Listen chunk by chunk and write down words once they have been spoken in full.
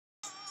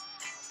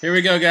Here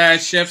we go,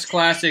 guys.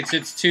 Shepsclassics.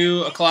 It's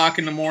 2 o'clock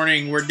in the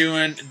morning. We're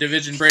doing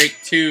Division Break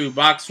 2,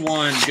 Box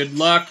 1. Good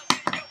luck.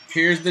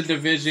 Here's the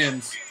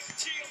divisions.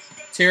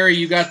 Terry,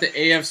 you got the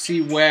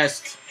AFC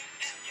West.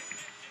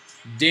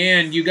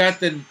 Dan, you got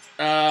the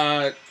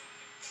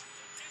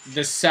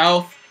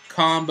South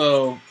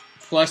combo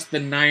plus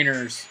the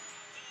Niners.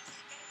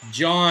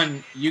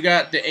 John, you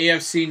got the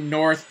AFC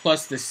North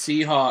plus the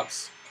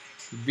Seahawks.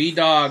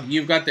 B-Dog,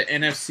 you've got the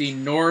NFC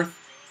North.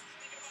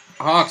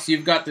 Hawks,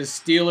 you've got the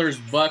Steelers,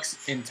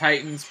 Bucks, and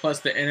Titans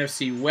plus the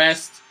NFC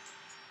West.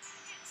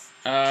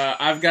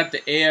 I've got the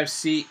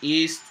AFC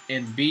East,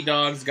 and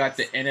B-Dog's got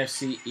the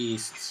NFC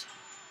East.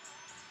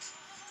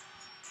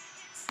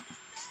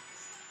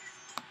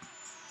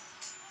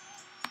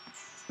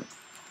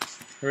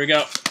 Here we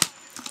go.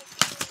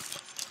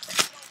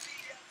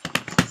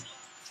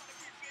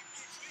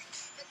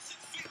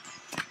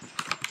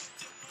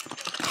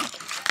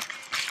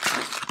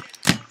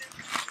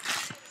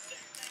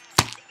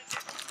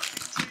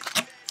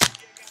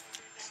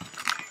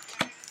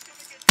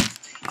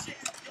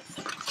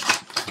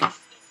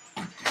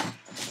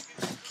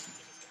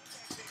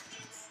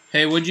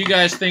 Hey, what'd you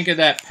guys think of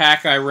that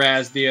pack I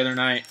razzed the other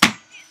night?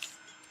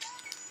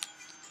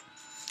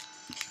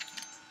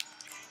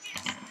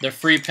 The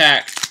free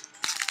pack.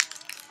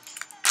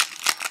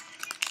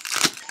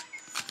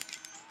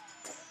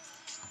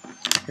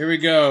 Here we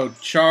go.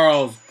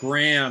 Charles,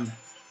 Graham,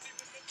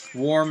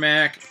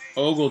 Warmack,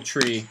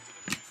 Ogletree.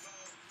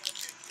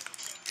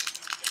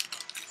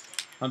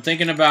 I'm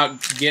thinking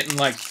about getting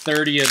like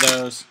 30 of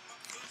those.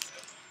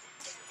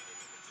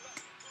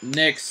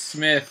 Nick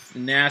Smith,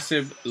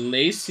 Nassib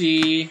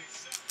Lacey.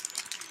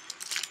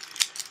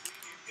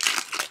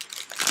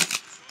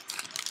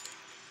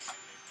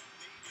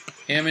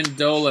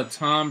 Amendola,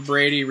 Tom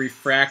Brady,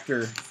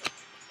 Refractor.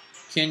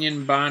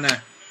 Kenyon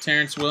Bana,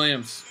 Terrence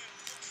Williams.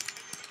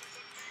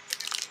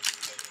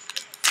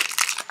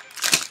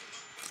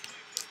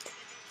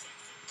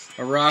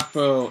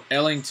 Arakpo,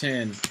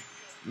 Ellington,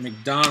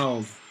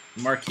 McDonald,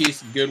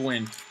 Marquise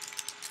Goodwin.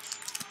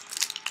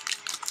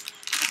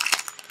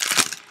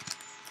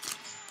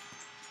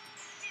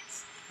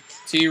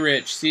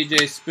 T-Rich,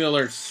 CJ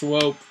Spiller,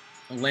 Swope,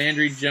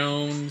 Landry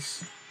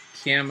Jones,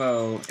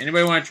 Camo.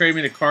 Anybody want to trade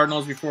me the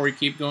Cardinals before we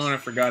keep going? I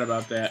forgot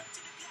about that.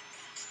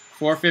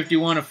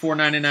 451 of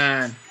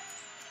 499.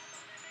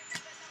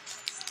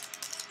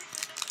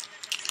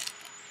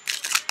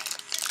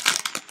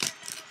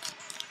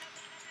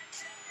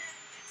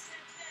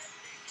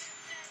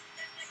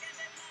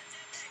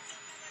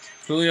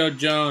 Julio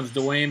Jones,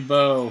 Dwayne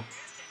Bowe,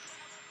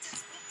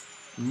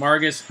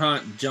 Margus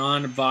Hunt,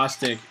 John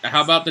Bostic.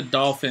 How about the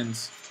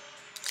Dolphins?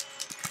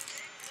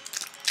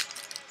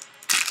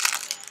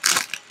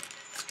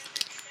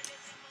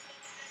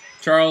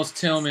 Charles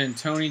Tillman,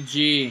 Tony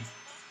G,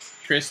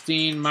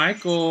 Christine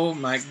Michael,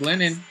 Mike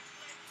Glennon.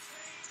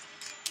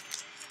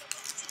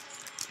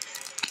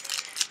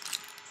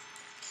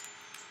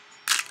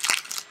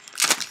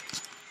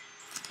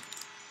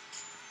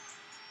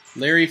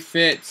 Larry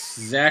Fitz,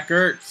 Zach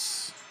Ertz.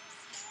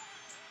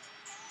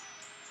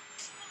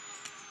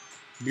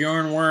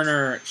 Bjorn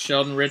Werner,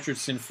 Sheldon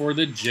Richardson for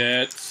the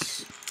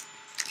Jets.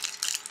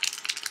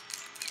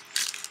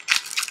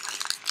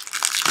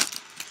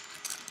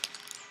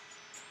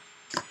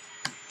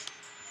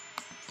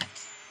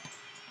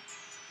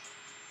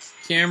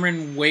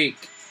 Cameron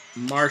Wake,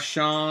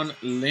 Marshawn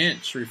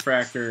Lynch,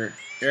 Refractor.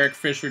 Eric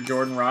Fisher,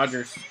 Jordan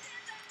Rogers.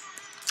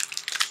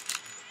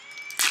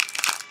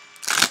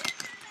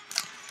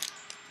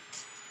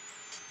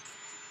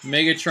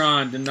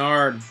 Megatron,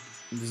 Denard,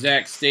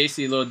 Zach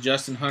Stacy, little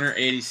Justin Hunter,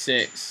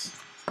 86.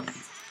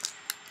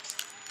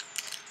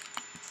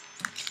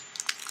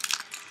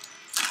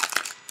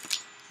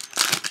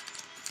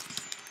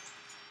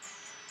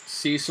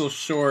 Cecil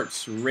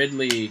Shorts,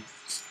 Ridley,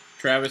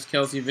 Travis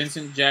Kelce,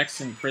 Vincent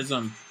Jackson,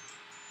 Prism.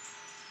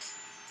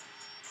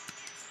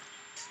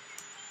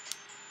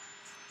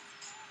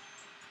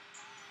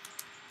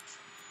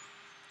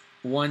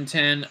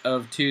 $110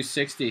 of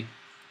 260.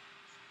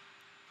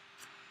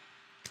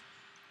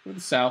 For the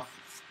South.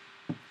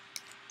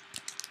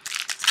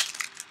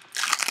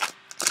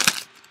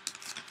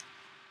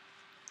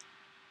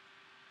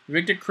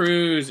 Victor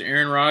Cruz,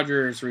 Aaron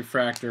Rodgers,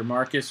 Refractor.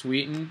 Marcus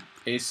Wheaton,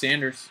 Ace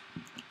Sanders.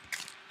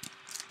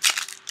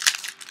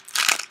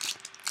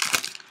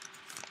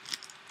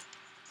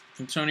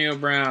 Antonio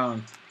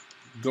Brown,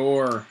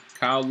 Gore,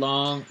 Kyle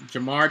Long,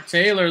 Jamar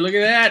Taylor. Look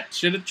at that.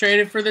 Should have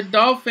traded for the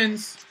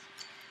Dolphins.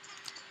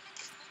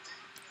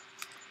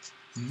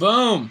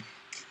 Boom.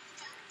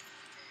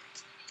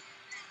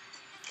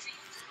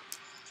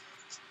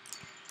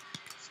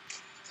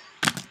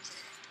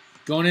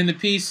 Going in the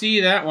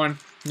PC, that one.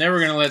 Never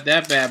going to let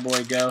that bad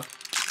boy go.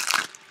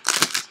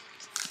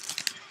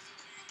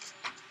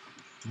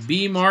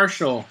 B.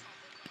 Marshall,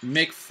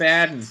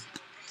 McFadden.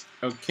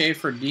 Okay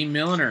for D.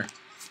 Milliner.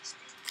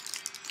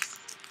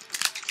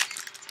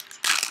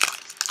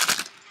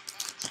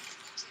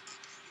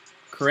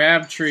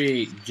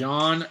 Crabtree,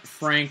 John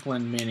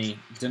Franklin Mini.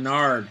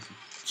 Denard,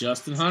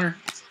 Justin Hunter.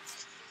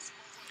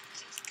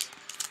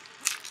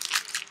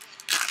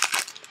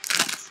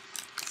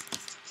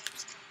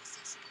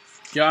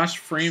 Josh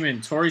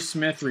Freeman, Torrey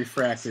Smith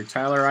refractor,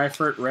 Tyler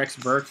Eifert, Rex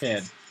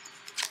Burkhead.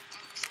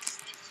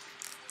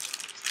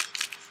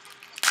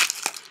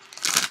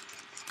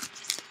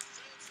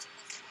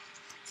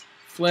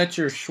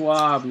 Fletcher,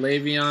 Schwab,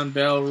 Le'Veon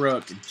Bell,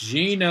 Rook,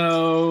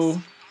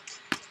 Gino.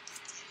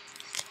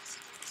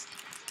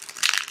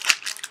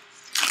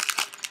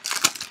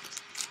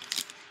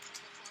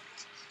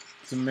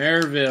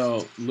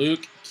 Merville,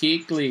 Luke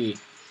Kuechly,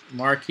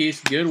 Marquise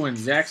Goodwin,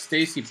 Zach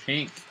Stacy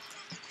Pink.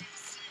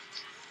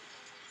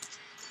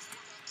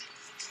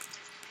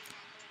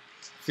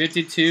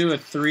 $52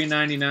 of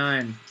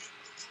 $3.99.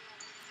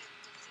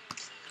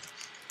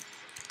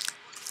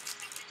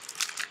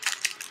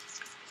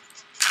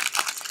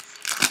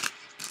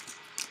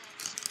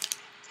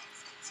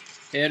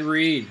 Ed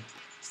Reed,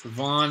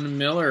 Von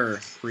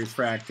Miller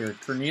refractor,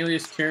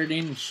 Cornelius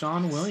Carradine, and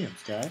Sean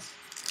Williams, guys.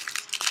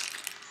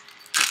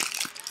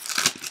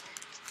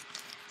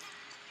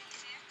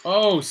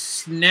 Oh,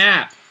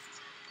 snap.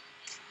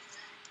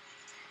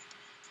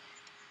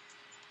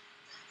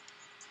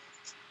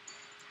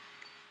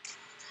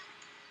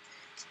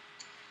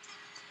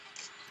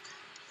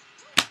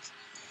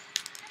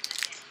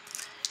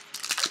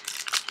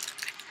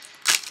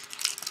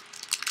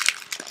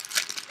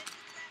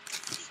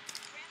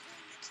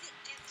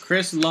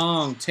 Chris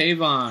Long,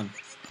 Tavon,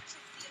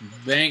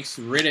 Banks,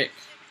 Riddick.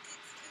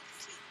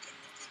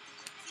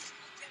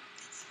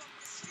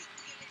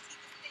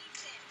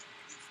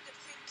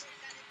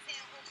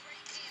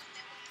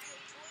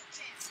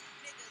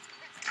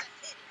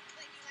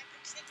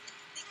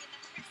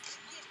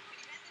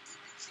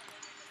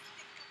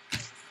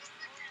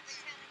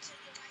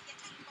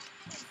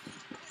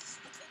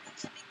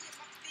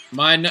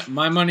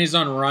 My money's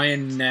on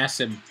Ryan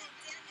Nassib.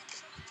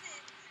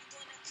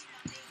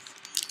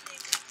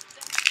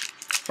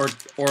 Or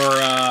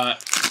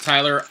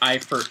Tyler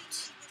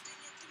Eifert.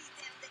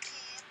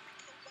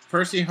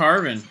 Percy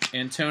Harvin,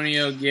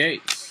 Antonio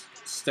Gates,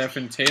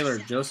 Stephen Taylor,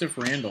 Joseph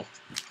Randall.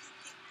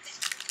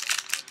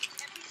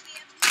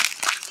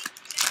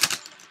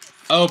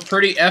 Oh,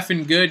 pretty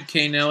effing good,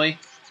 K. Nelly.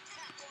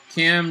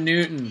 Cam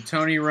Newton,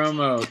 Tony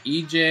Romo,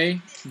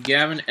 EJ,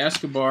 Gavin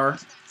Escobar.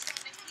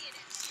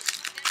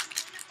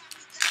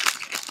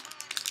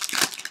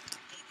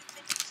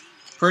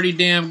 Pretty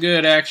damn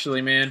good,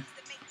 actually, man.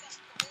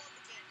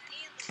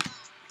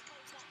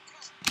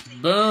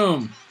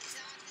 Boom.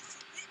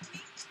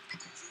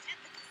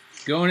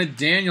 Going to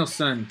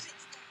Danielson.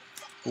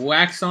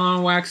 Wax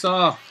on, wax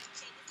off.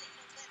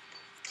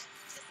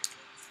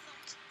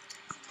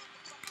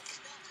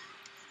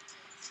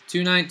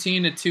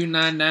 $2.19 to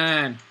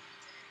 $2.99.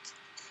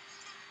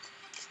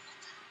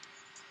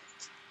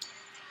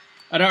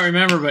 I don't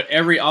remember, but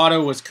every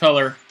auto was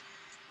color.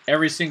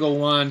 Every single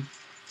one.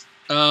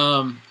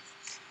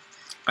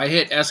 I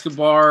hit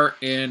Escobar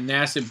and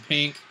Nassib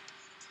Pink.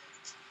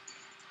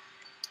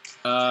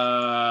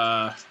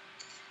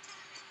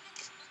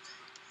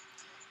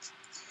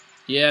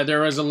 Yeah,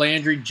 there was a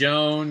Landry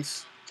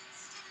Jones.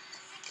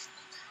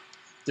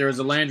 There was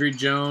a Landry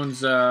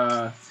Jones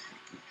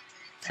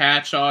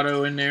patch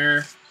auto in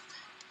there.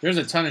 There's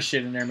a ton of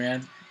shit in there,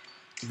 man.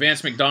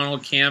 Vance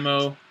McDonald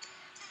camo. Let's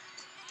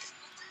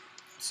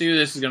see who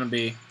this is going to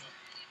be.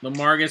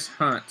 Lamarcus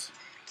Hunt.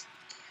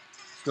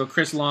 Let's go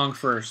Chris Long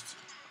first.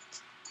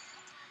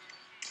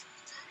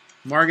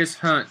 Margus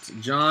Hunt.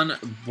 John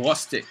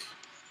Bostic.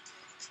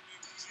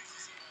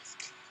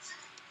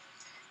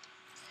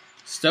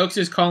 Stokes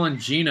is calling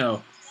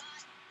Gino.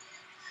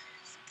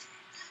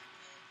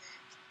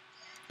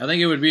 I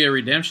think it would be a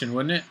redemption,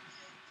 wouldn't it?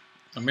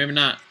 Or maybe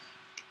not.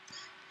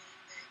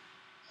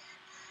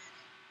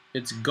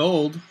 It's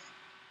gold.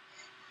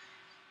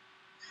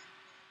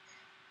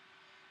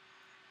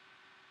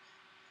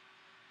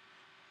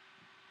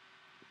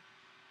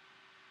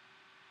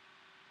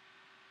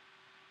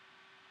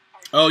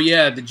 Oh,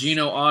 yeah, the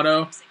Gino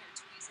auto.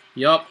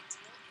 Yup.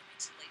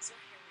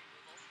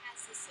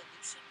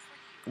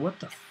 What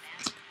the?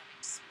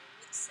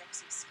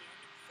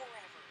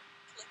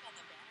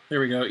 There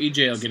we go.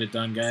 EJ will get it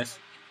done, guys.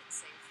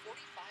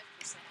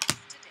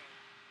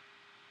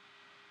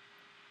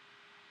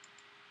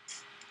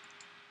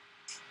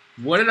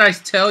 What did I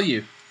tell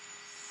you?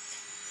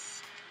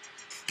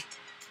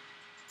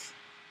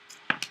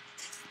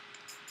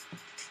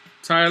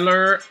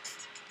 Tyler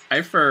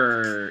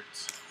Eifert.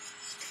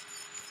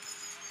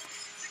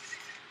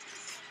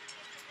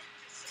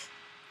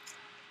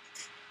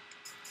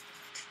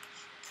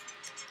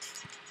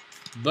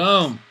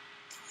 Boom.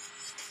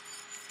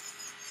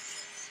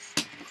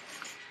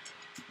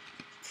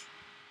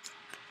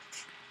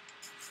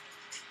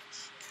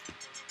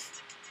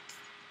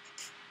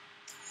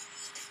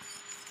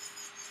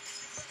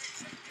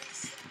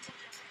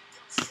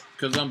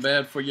 Because I'm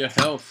bad for your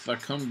health. I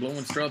come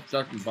blowing stuff,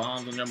 ducking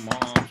bombs on your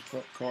moms.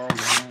 Fuck Carl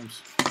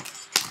Jones.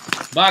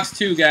 Box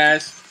 2,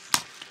 guys.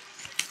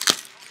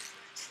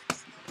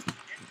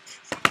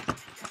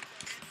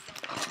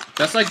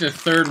 That's like the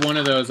third one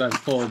of those I've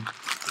pulled.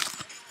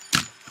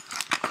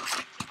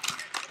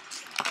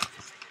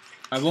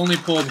 I've only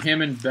pulled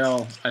him and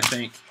Bell, I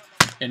think,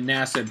 and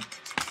Nassib.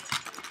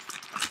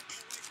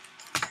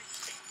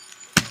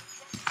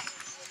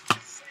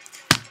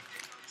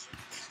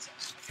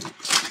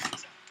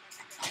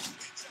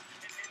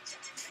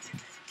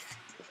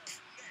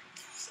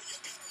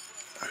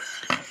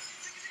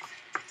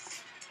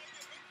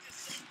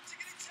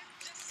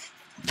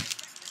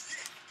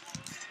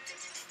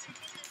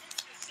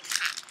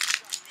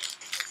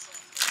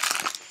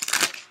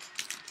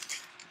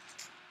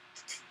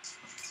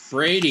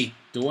 Brady,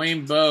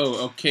 Dwayne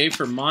Bowe. Okay,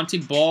 for Monty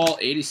Ball,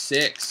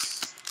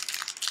 86.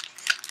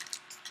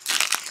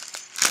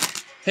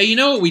 Hey, you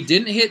know what we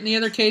didn't hit in the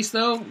other case,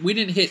 though? We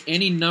didn't hit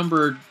any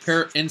numbered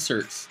pair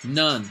inserts.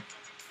 None.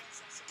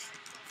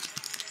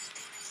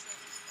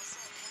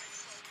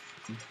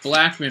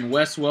 Blackman,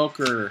 Wes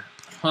Welker,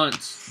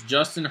 Hunt,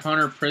 Justin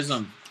Hunter,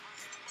 Prism.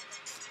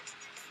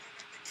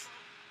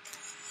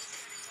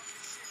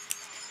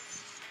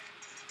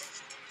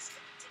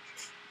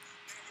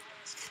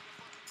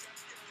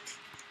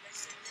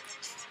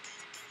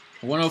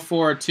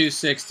 $104,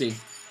 $260.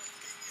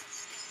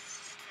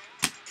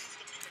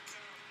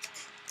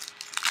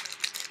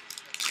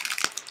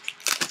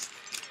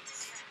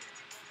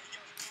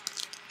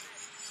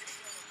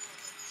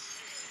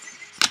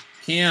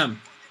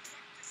 Cam.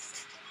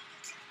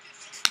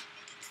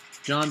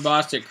 John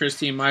Bostic,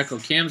 Christine Michael.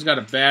 Cam's got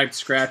a bagged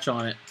scratch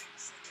on it.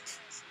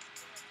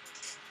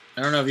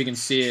 I don't know if you can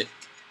see it.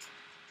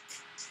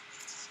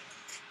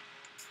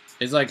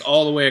 It's like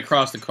all the way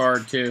across the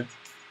card, too.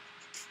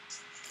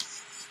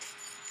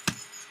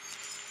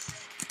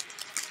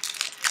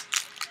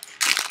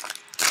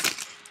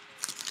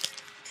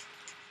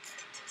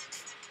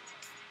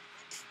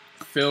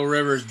 Phil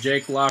Rivers,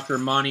 Jake Locker,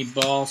 Monty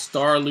Ball,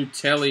 Star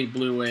Lutelli,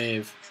 Blue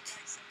Wave.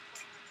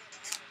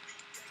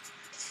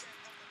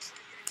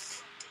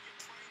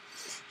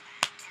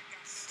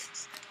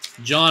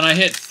 John, I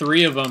hit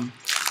 3 of them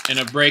in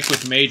a break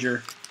with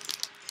Major.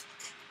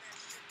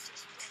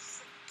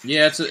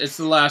 Yeah, it's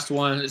the last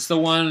one. It's the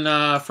one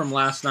from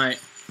last night.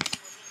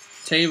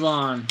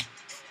 Tavon,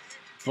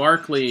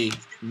 Barkley,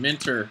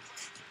 Minter.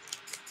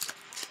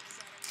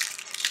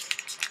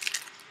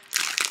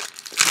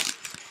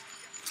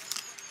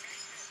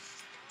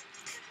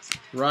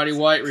 Roddy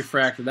White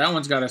refractor. That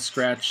one's got a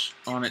scratch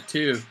on it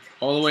too,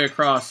 all the way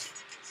across.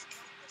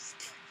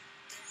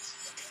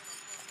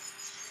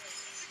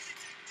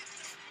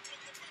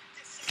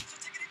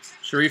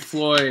 Sharif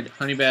Floyd,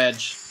 Honey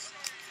Badge.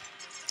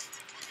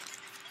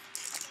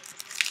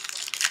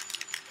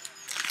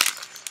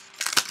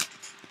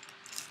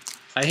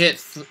 I hit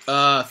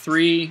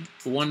 3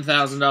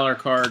 $1,000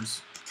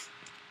 cards.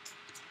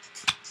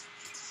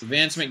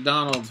 Vance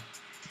McDonald.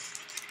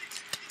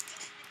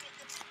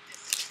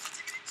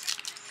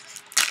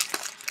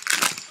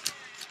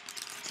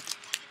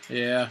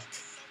 Yeah.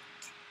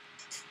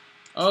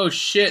 Oh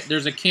shit,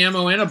 there's a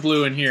camo and a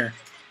blue in here.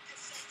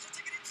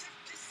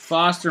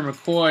 Foster,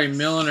 McCoy,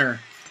 Milliner,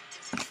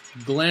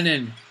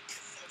 Glennon.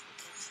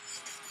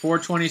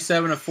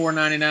 427 of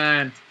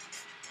 499.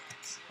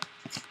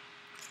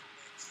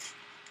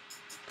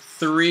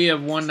 3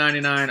 of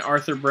 199,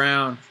 Arthur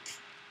Brown.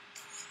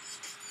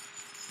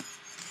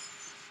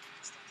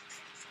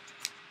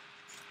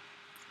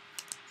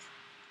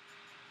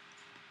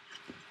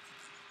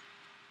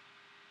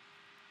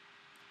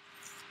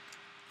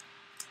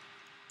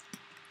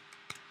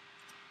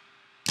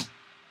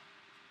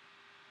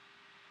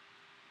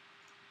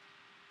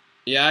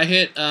 Yeah, I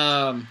hit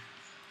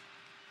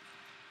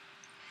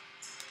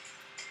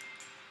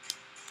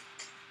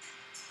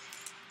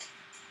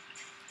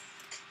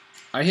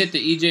the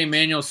EJ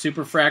Manuel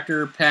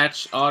Superfractor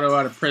patch auto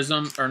out of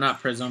Prism, or not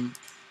Prism,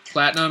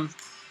 Platinum.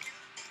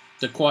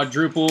 The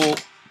quadruple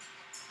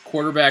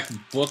quarterback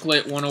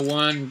booklet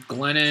 101,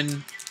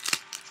 Glennon,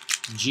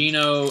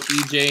 Gino,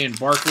 EJ, and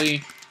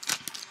Barkley.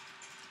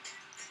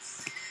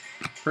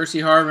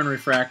 Percy Harvin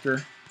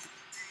refractor.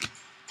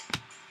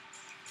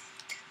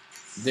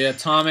 The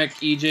Atomic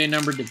EJ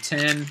numbered to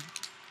 10.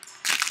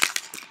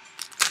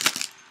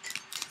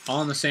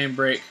 All in the same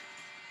break.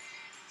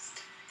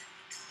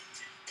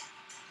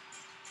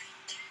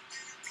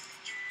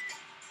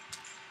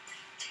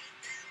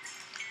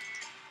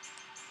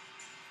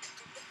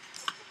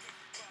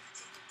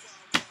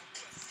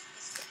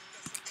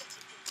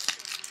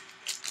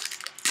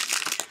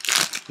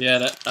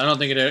 Yeah, I don't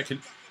think it could.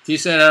 He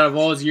said out of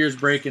all his years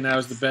breaking, that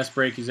was the best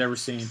break he's ever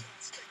seen.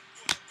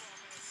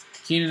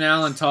 Keenan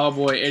Allen,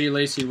 Tallboy, Eddie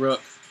Lacy,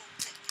 Rook.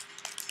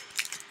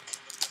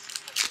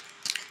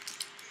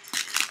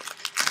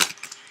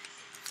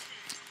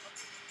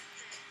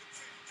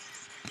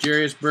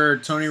 Jarius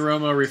Bird, Tony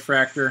Romo,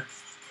 refractor.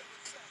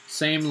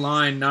 Same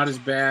line, not as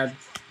bad.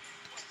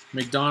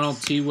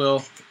 McDonald,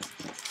 T-Will.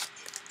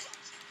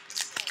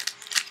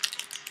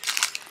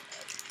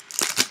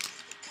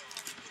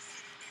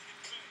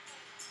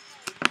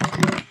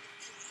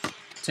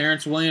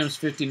 Terrence Williams,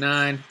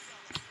 59.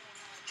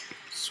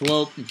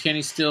 Swope and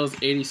Kenny Stills,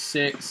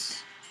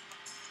 86.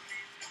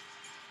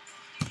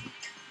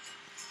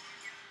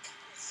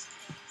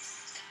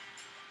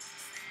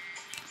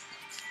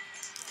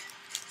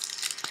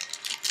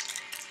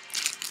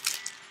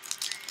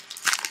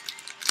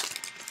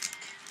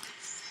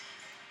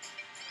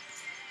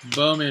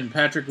 Bowman,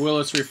 Patrick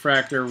Willis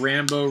refractor,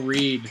 Rambo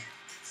Reed.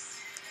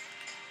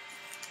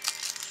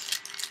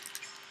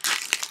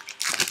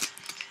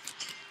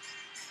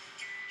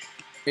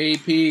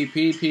 AP,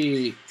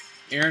 PP,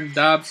 Aaron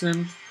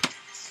Dobson,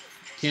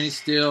 Kenny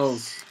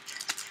Stills.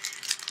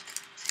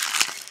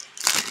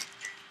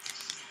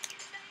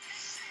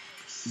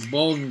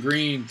 Bowling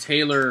Green,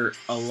 Taylor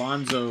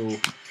Alonso.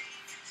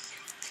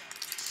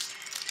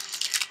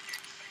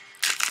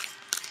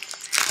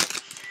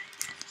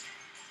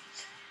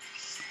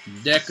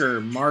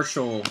 Decker,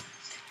 Marshall,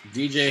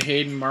 DJ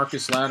Hayden,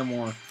 Marcus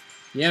Lattimore.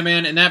 Yeah,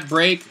 man, in that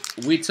break,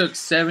 we took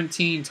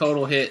 17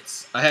 total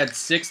hits. I had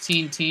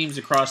 16 teams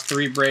across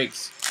 3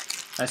 breaks.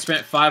 I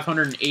spent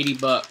 $580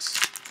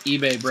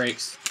 eBay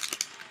breaks.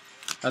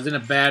 I was in a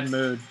bad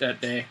mood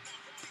that day.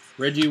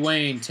 Reggie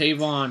Wayne,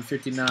 Tavon,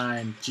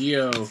 59,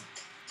 Gio,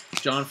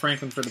 John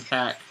Franklin for the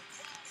pack.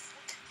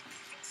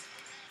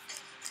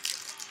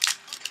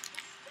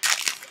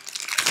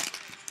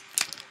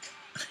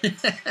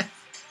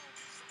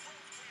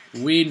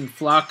 Whedon,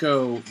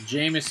 Flacco,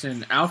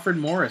 Jameson, Alfred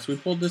Morris. We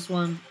pulled this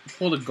one,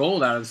 pulled a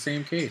gold out of the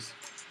same case.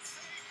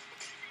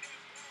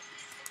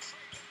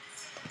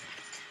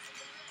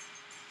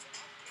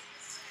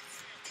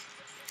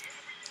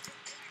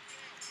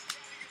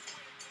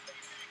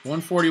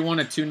 $141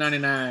 at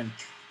 $299.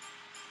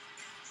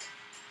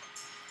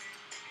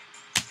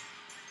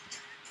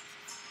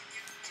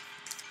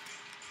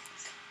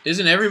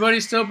 Isn't everybody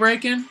still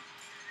breaking?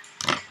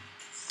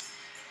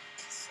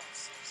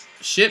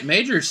 Shit,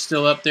 Major's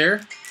still up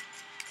there.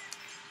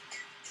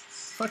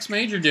 What's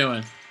Major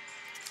doing?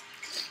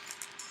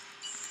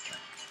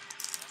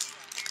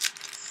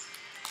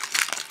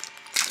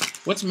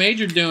 What's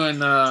Major doing?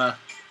 Yeah,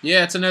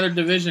 it's another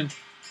division.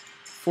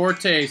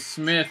 Forte,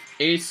 Smith,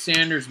 Ace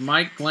Sanders,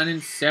 Mike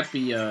Glennon,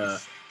 Sepia.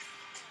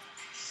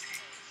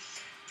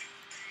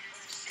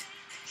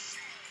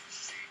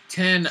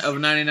 10 of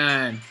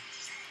 99.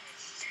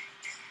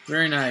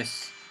 Very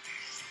nice.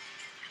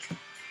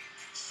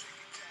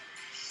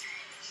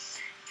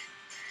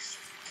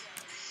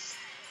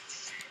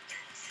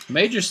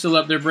 Major's still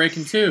up there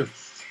breaking too.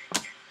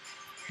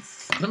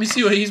 Let me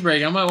see what he's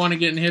breaking. I might want to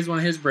get in one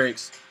of his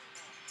breaks.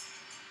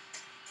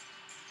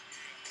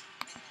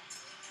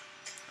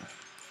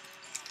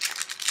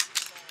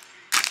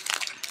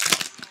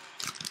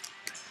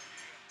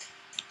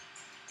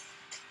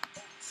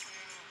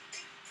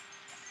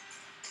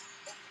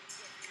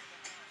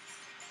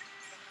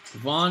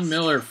 Von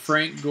Miller,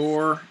 Frank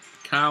Gore,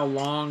 Kyle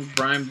Long,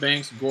 Brian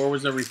Banks. Gore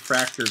was a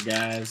refractor,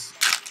 guys.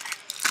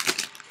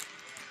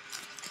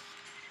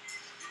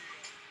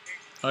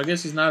 Oh, I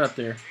guess he's not up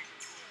there.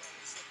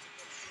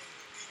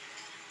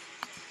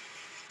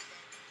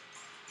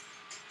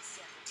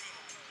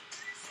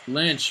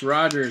 Lynch,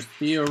 Rogers,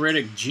 Theo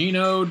Riddick,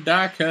 Gino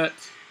die cut.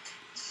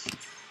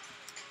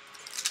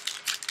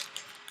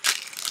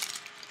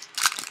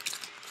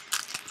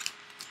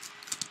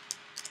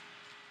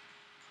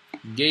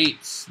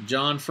 Gates,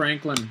 John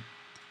Franklin,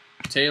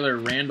 Taylor,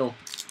 Randall.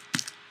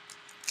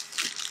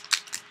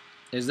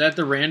 Is that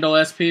the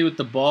Randall SP with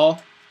the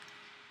ball?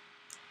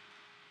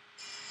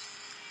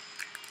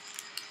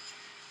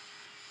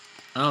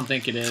 I don't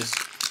think it is.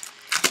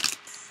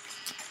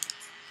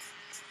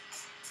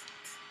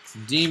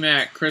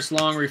 D-Mac, Chris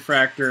Long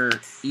refractor,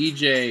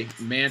 EJ,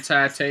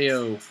 Manti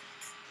Teo.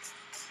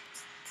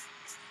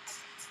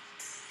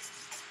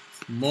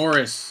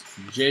 Morris,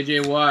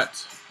 JJ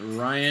Watt,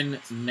 Ryan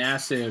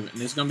Nassib. And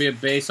this is going to be a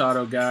base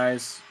auto,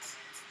 guys.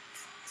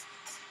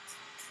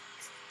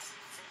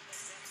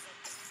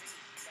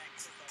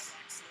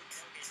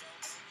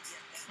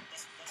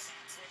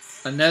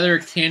 Another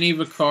Kenny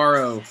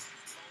Vaccaro.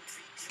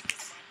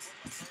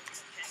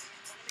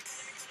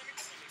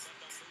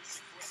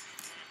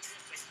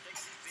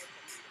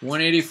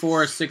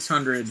 $184,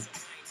 600.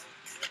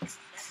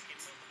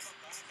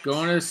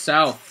 Going to the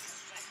south.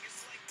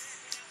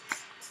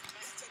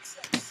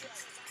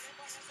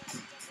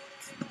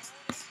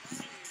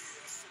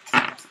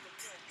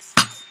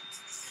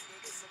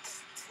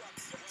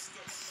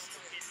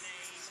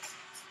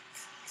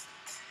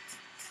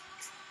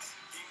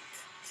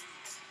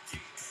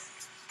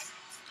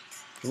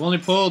 We've only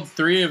pulled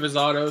 3 of his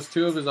autos,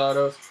 2 of his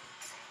autos.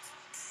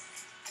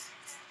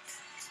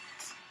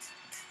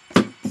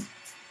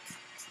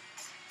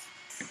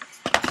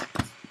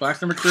 Box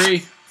number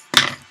 3.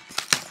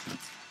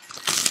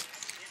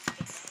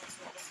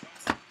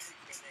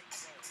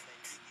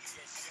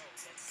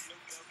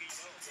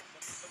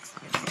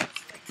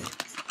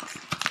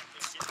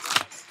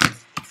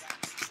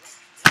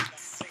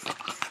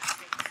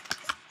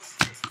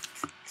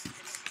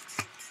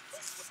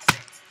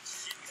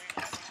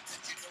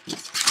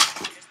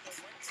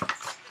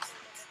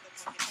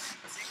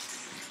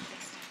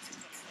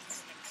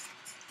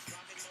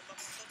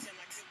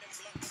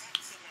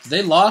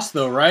 They lost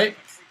though, right?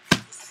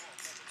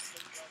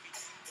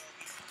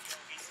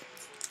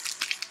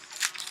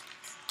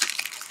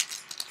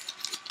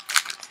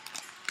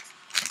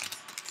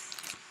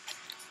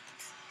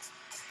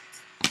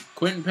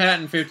 Quentin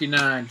Patton,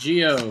 59.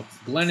 Gio.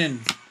 Glennon,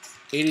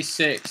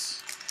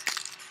 86.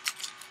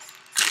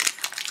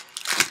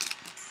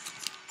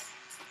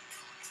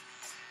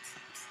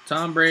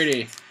 Tom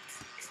Brady.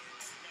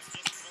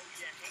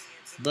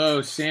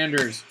 Bo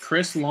Sanders.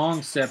 Chris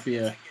Long,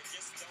 Sepia.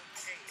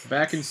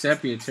 Back in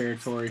Sepia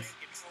territory.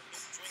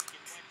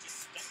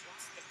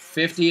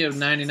 50 of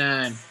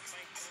 99.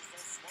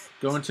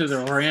 Going to the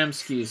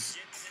Ramskis.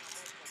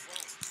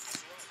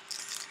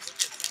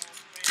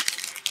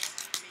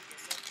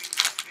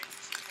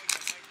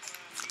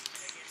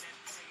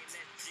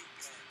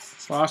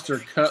 Foster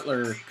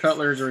Cutler.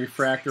 Cutler's a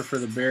refractor for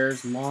the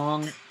Bears.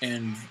 Long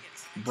and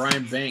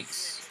Brian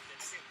Banks.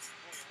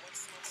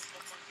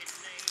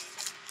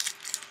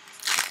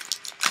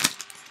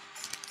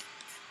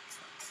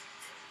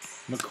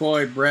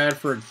 McCoy,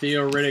 Bradford,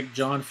 Theo Riddick,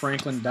 John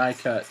Franklin die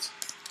cut.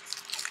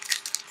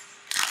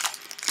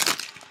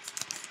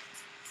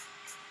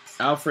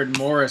 Alfred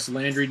Morris,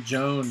 Landry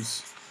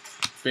Jones.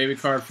 Baby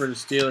card for the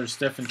Steelers.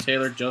 Stephen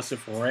Taylor,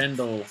 Joseph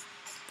Randall.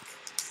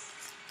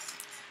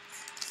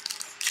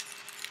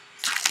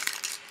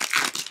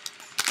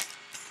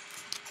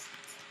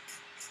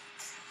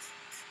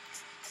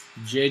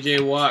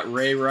 J.J. Watt,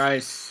 Ray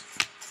Rice.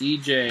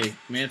 E.J.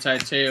 Manti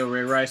Teo,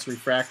 Ray Rice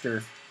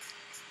refractor.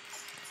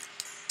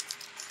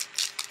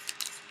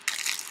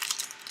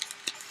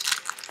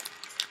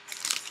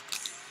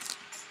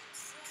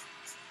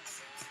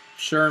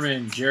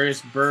 Sherman,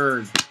 Jarius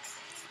Byrd.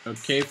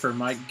 Okay for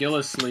Mike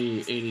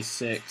Gillislee,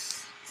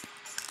 86.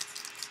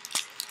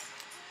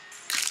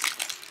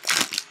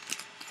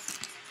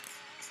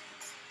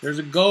 There's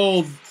a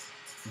gold,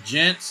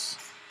 gents.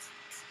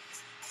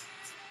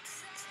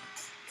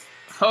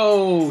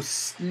 Oh,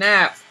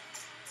 snap.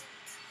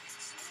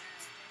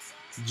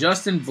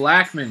 Justin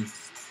Blackman.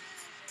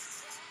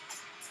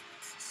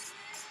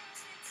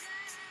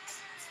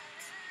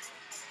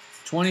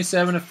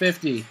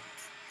 $27/50.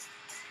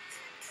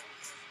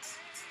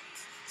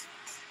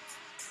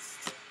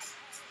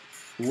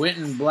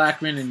 Witten,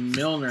 Blackman, and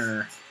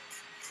Milner.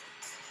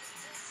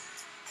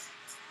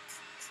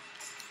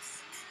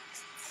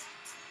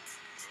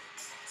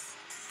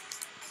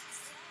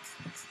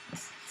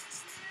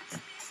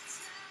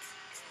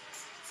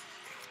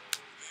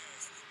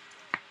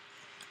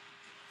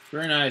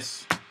 Very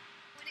nice.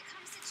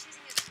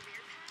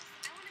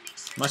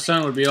 My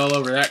son would be all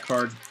over that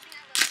card.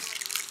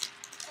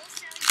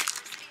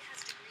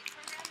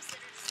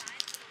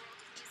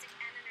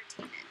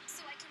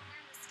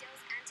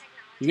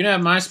 You can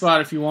have my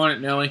spot if you want it,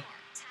 Nelly.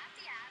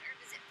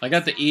 I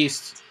got the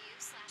East.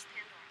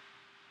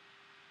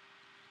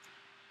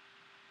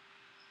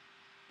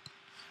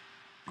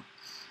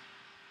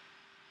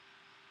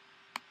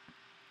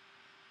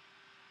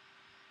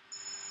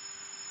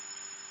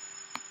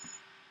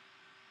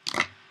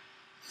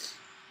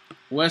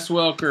 Wes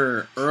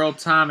Welker, Earl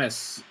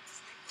Thomas.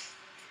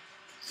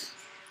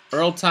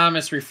 Earl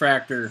Thomas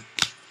refractor.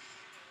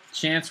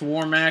 Chance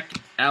Warmack,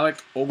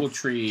 Alec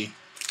Ogletree.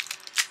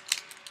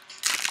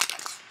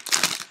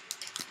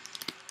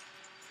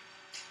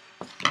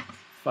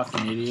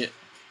 Fucking idiot.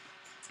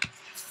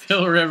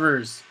 Phil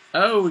Rivers.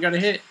 Oh, we got a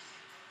hit.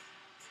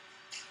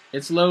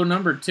 It's low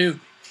numbered too.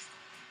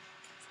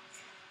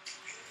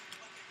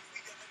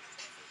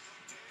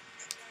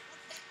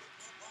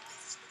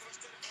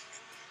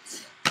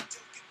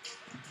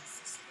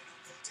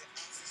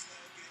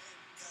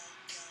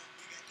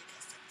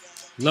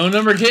 Low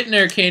numbered hit in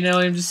there,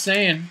 K-Nelly, I'm just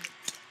saying.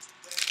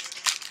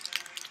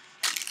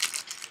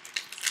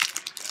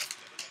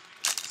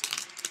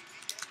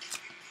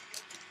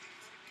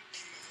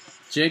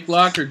 Jake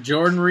Locker,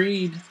 Jordan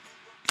Reed,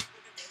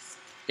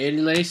 Eddie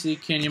Lacy,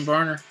 Kenyon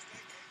Barner.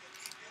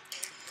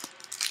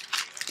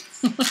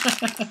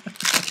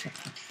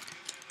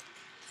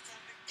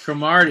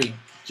 Cromartie,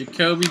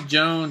 Jacoby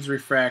Jones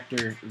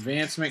refractor,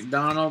 Vance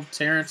McDonald,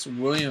 Terrence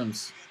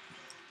Williams.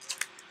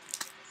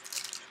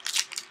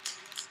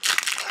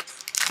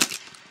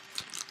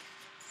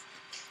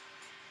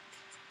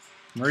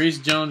 Maurice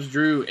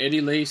Jones-Drew, Eddie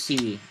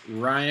Lacy,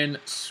 Ryan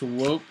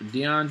Swope,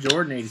 Deion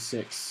Jordan,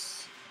 86.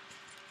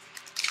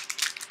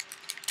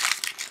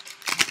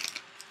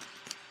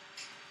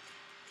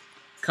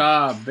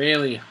 Cobb,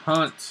 Bailey,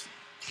 Hunt,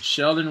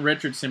 Sheldon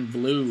Richardson,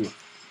 blue.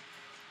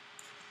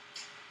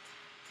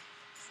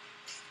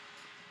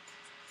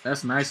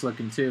 That's nice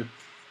looking too.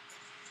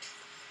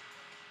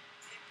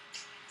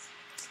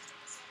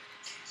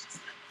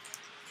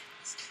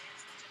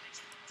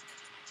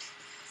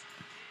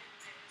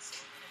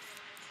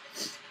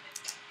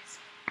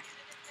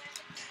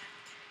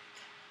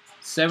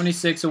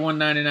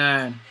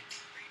 $76/199.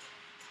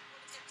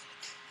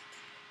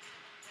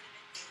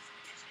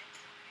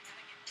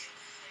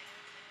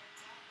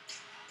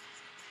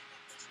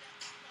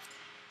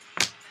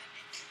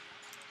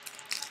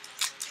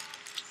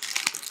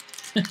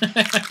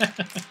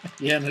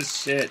 Yeah, no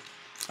shit.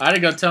 I had to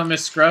go tell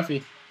Miss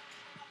Scruffy.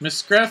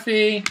 Miss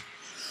Scruffy.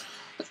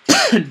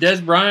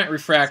 Des Bryant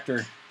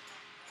refractor.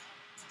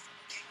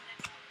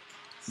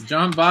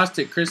 John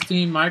Bostic,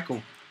 Christine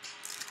Michael.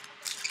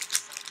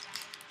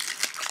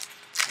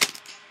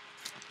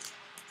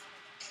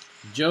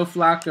 Joe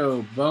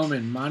Flacco,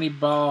 Bowman, Monty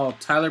Ball,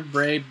 Tyler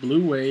Bray,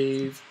 Blue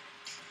Wave.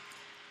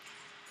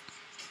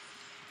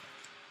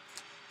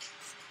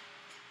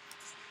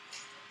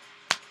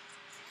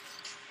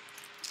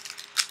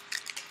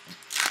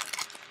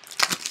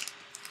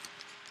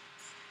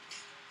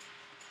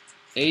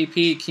 AP,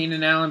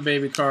 Keenan Allen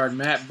baby card,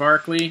 Matt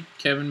Barkley,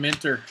 Kevin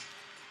Minter.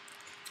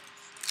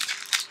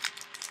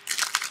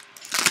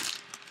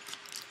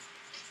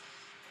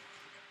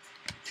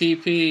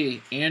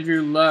 PP,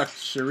 Andrew Luck,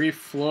 Sharif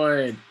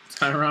Floyd,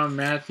 Tyrann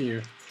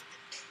Mathieu.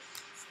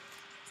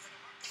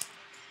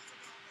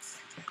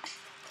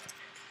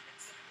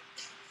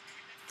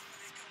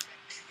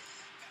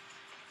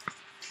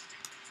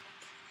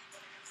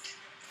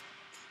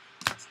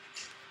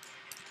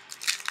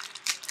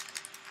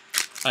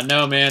 I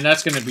know, man.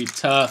 That's going to be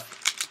tough.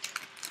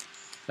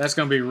 That's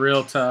going to be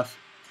real tough.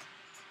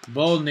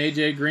 Bolden,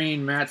 AJ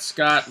Green, Matt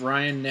Scott,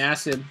 Ryan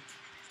Nassib.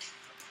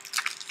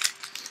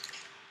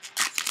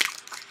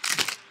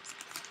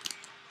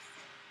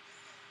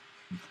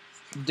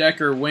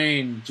 Decker,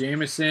 Wayne,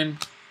 Jameson,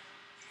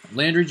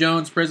 Landry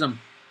Jones, Prism.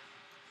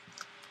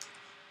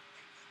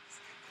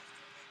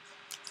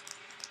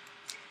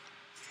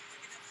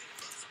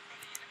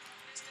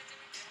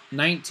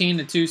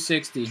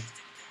 $19/260.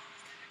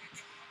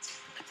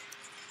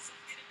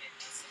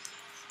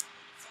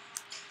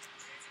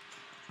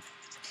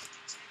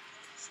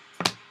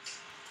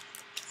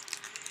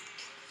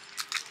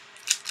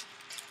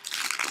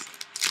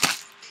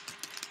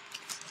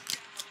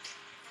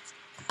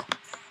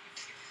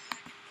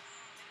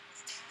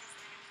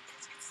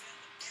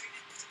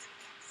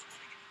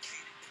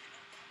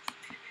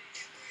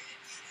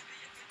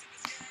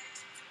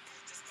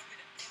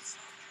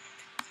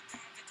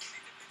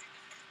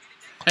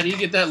 How do you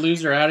get that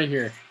loser out of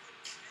here?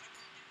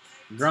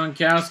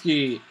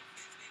 Gronkowski,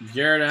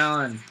 Jared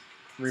Allen,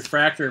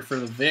 refractor for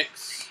the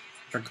Vicks.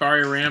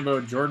 Bakari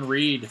Rambo, Jordan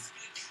Reed.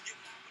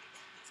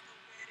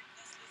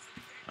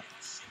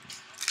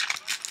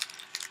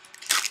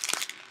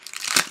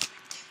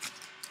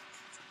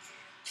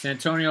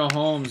 Santonio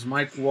Holmes,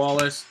 Mike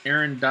Wallace,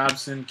 Aaron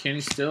Dobson,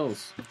 Kenny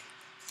Stills.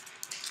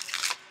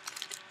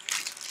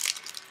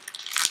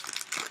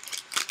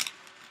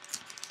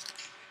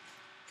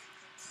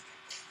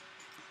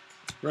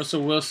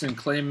 Russell Wilson,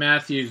 Clay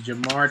Matthews,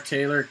 Jamar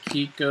Taylor,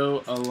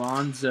 Kiko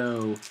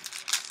Alonso.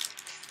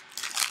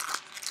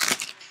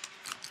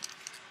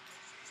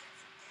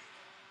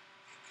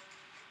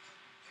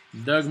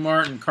 Doug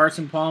Martin,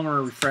 Carson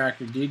Palmer,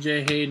 refractor,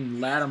 DJ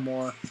Hayden,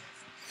 Lattimore.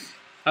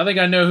 I think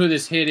I know who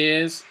this hit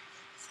is.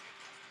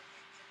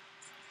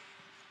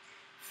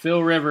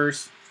 Phil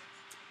Rivers,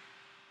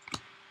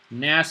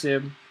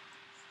 Nassib.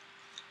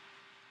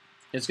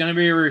 It's going to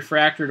be a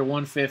refractor to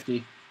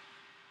 150.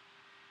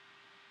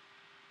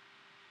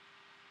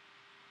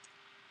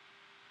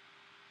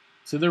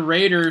 To the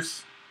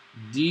Raiders,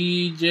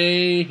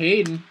 DJ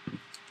Hayden.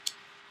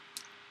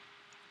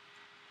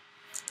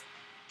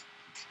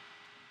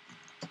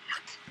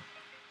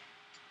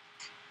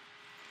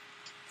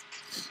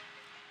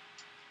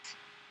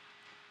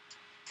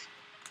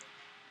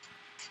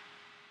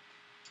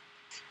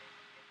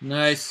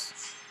 Nice.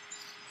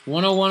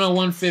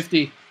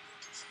 101/150.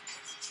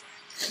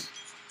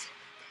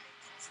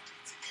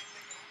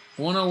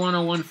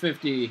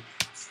 101/150.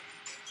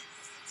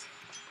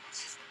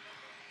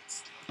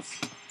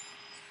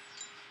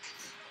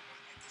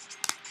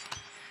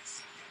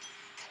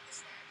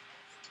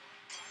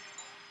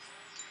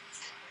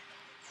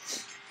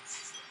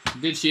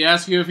 Did she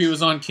ask you if he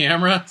was on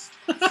camera?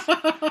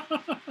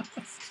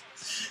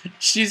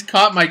 She's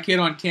caught my kid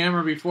on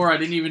camera before. I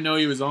didn't even know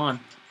he was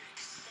on.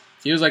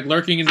 He was like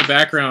lurking in the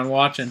background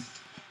watching.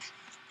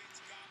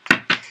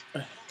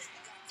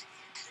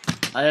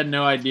 I had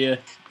no idea.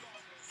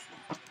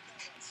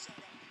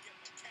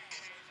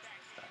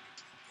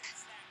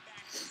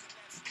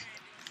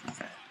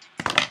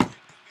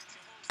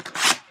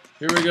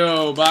 Here we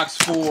go, box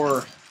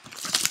 4.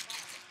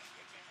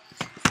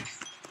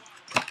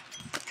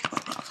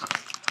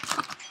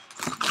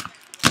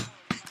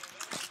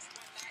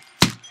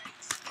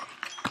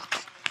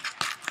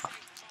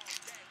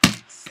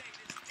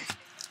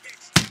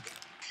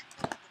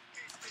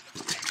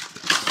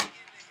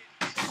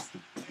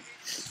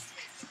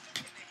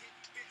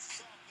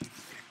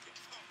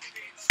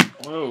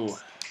 Whoa,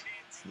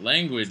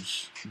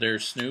 language there,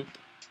 Snoop.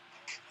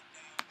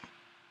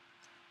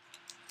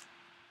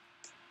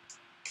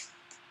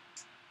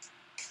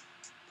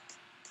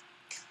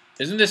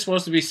 Isn't this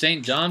supposed to be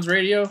St. John's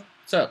Radio?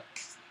 What's up?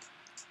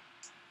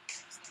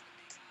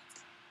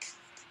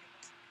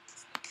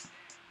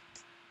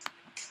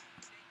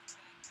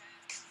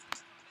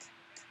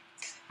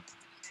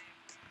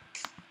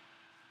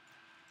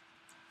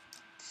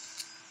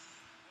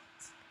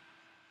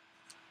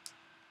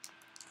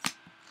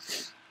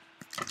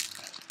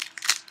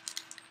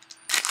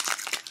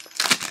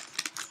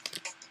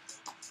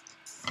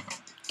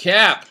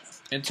 Cap,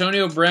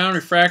 Antonio Brown,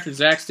 refractor,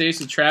 Zach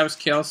Stacy, Travis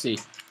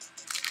Kelce.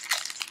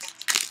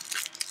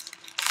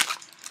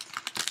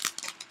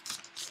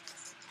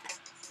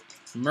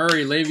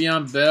 Murray,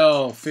 Le'Veon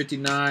Bell,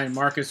 59,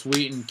 Marcus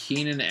Wheaton,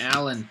 Keenan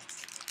Allen.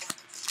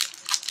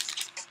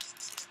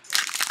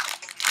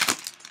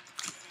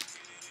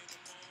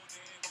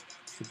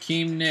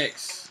 Hakeem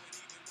Nicks,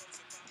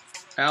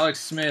 Alex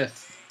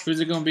Smith. Who's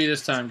it going to be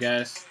this time,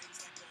 guys?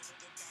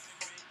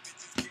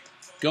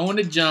 Going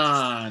to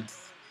John.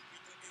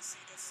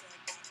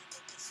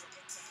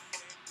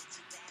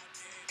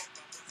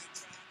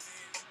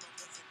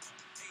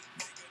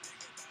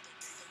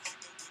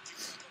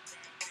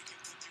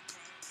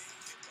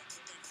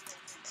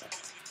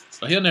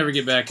 Well, he'll never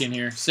get back in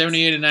here.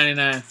 78 of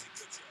 99.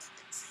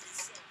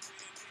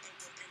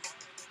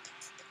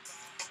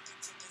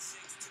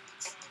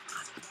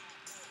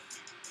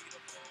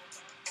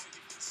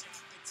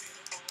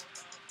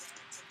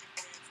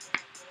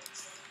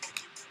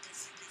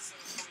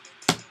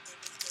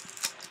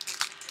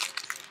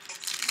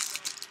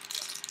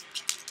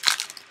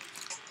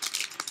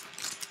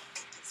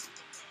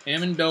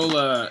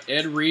 Amendola,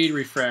 Ed Reed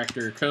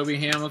refractor, Kobe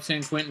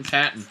Hamilton, Quentin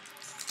Patton.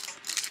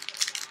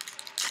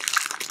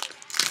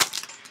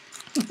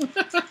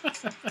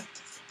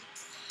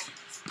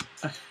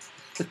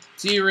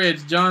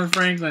 T-Ridge, John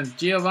Franklin,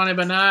 Giovanni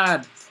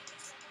Bernard.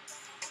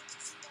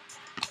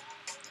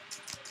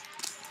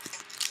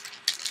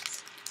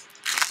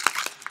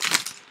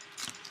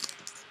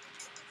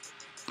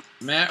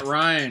 Matt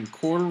Ryan,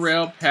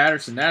 Cordell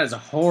Patterson. That is a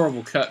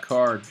horrible cut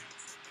card.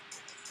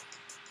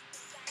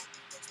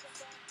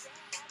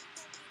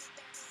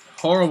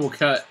 Horrible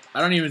cut.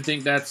 I don't even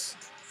think that's...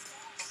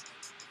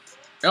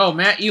 Oh,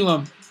 Matt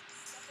Elam.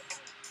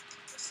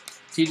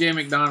 TJ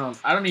McDonald.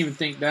 I don't even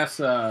think that's...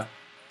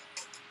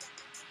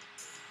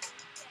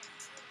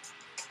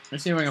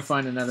 Let's see if I can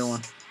find another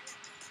one.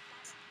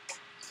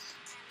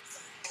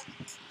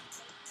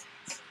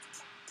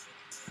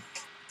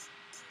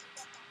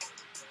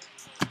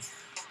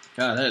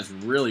 God, that is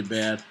really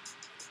bad.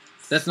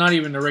 That's not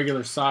even the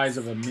regular size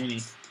of a mini.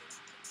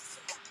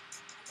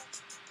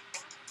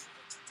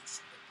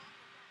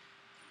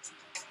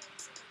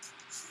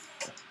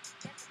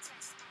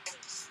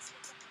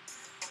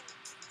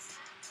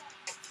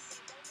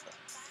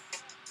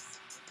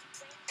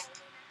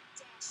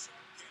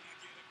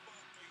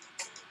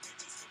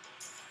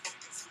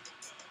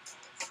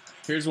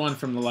 Here's one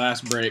from the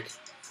last break.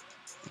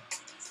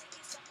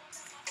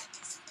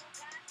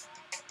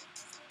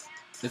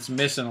 It's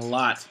missing a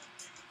lot.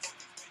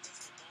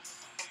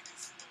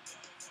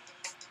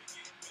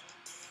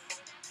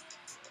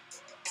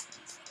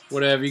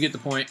 Whatever, you get the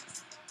point.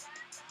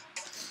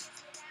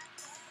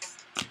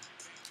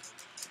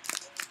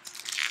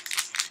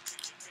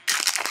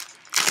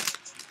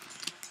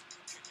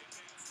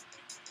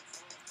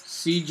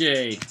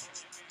 CJ.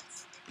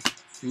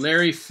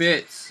 Larry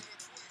Fitz.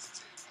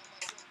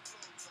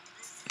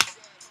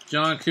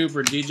 John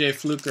Cooper, DJ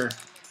Fluker.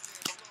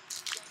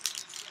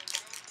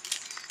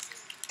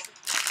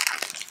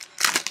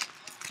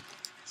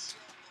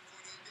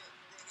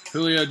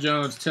 Julio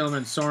Jones,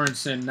 Tillman,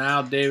 Sorensen,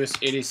 Nile Davis,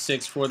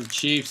 86 for the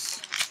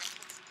Chiefs.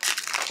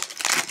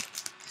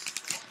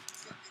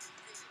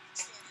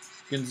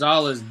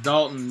 Gonzalez,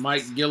 Dalton,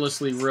 Mike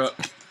Gillisley, Rook,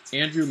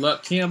 Andrew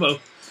Luck, Cambo.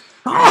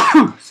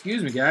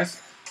 Excuse me,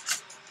 guys.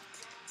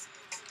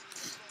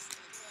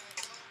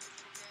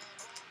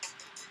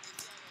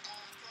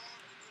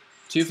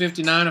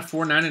 $259 of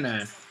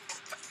 $499.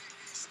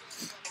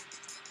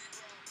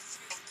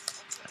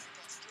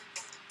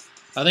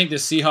 I think the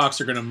Seahawks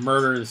are going to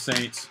murder the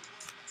Saints.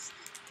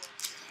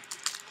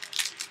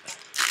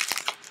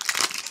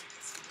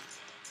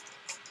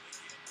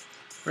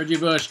 Reggie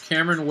Bush,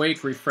 Cameron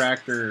Wake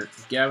refractor,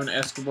 Gavin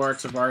Escobar,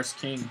 Tavares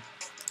King.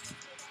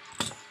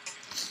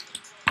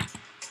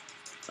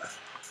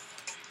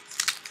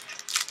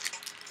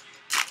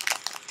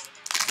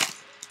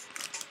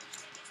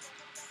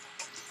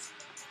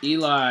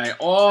 Eli,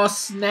 oh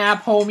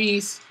snap,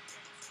 homies.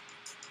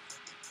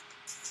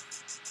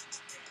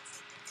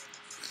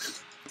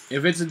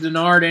 If it's a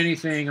Denard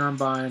anything, I'm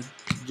buying.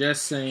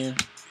 Just saying.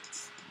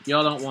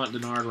 Y'all don't want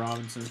Denard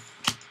Robinson.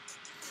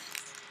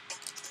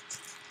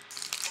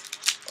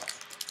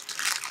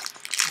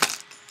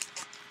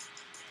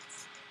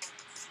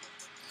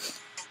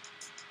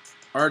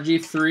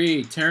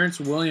 RG3, Terrence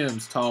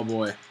Williams, tall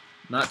boy.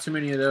 Not too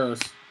many of those.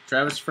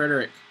 Travis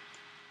Frederick.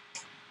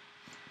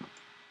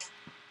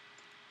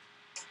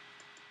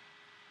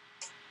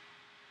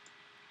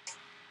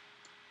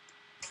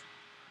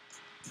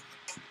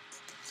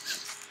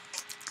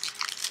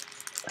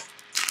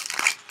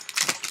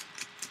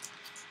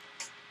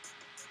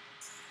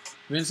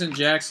 Vincent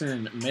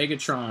Jackson,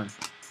 Megatron,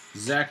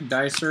 Zach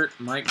Dysert,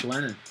 Mike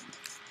Glennon.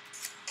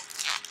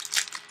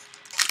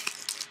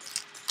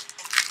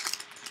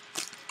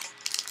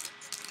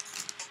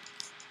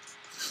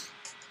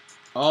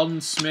 Alden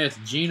Smith,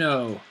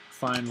 Gino,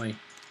 finally.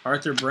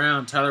 Arthur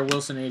Brown, Tyler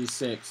Wilson,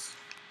 86.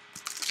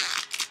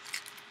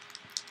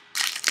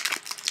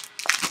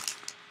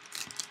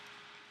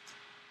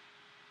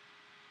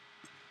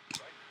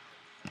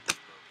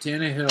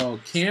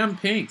 Tannehill, Cam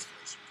Pink.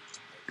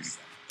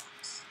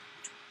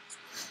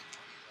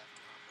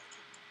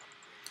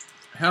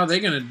 How are they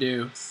going to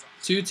do?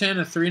 210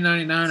 to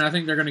 399. I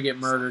think they're going to get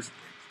murdered.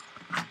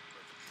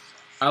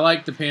 I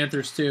like the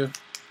Panthers too.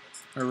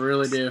 I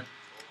really do.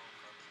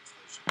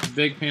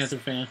 Big Panther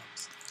fan.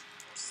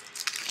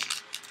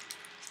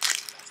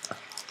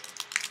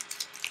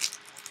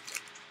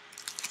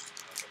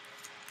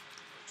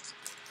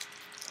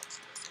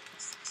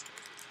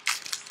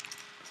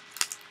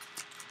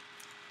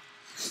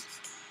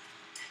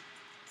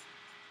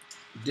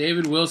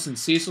 David Wilson,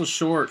 Cecil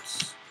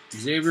Shorts,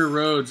 Xavier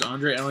Rhodes,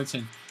 Andre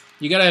Ellington.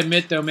 You got to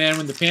admit, though, man,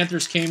 when the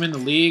Panthers came in the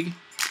league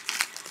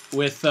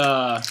with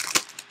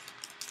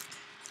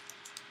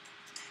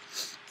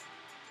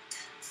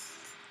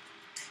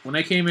when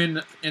they came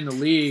in the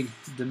league,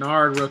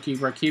 Denard rookie,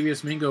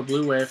 Barkevius Mingo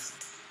Blue Wave,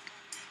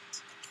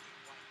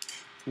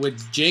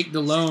 with Jake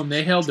Delhomme,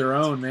 they held their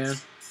own, man.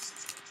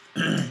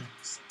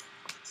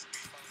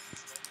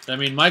 I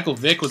mean, Michael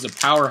Vick was a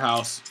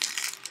powerhouse.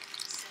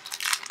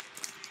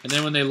 And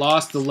then when they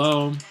lost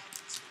Delhomme,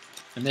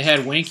 and they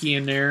had Winky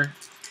in there,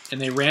 and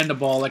they ran the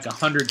ball like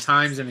 100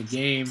 times in a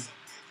game,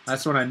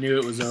 that's when I knew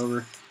it was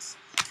over.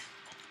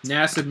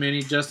 NASA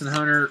Mini, Justin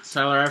Hunter,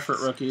 Tyler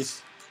Eifert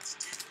rookies.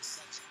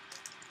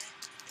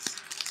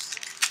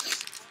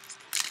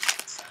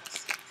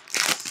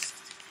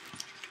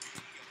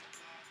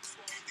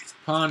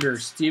 Ponder,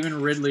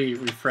 Stephen Ridley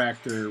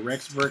refractor,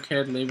 Rex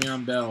Burkhead,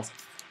 Le'Veon Bell.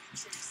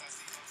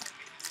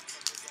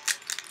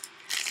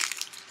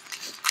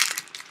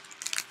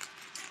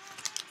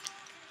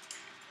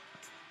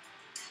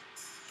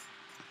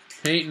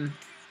 Peyton,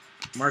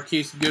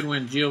 Marquise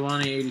Goodwin,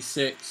 Giovanni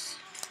 86.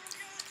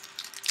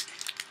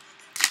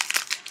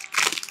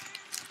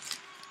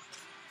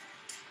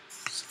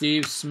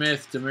 Steve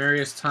Smith,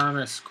 Demarius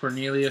Thomas,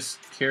 Cornelius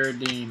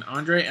Carradine,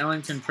 Andre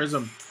Ellington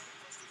Prism.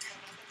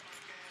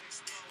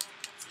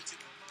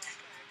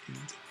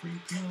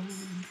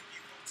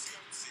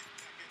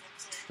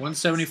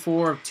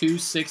 $174 of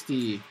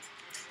 $260.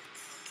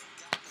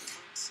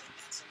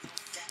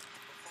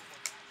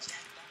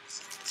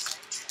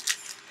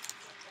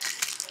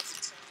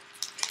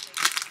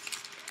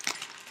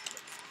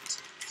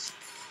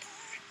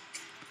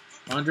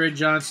 Andre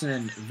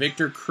Johnson,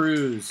 Victor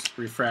Cruz,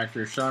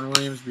 refractor. Sean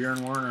Williams,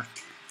 Bjorn Warner.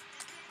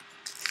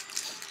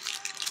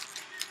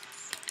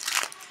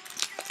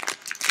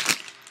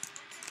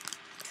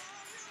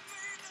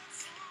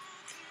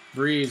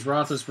 Breeze,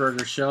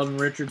 Roethlisberger, Sheldon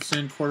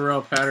Richardson,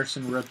 Cordarrelle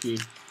Patterson, rookie.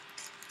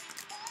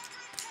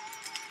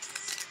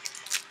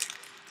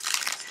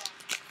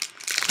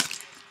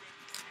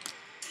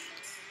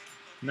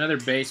 Another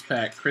base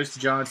pack. Chris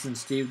Johnson,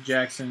 Steve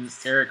Jackson,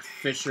 Eric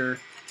Fisher,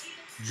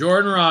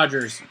 Jordan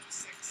Rogers.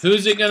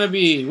 Who's it going to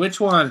be? Which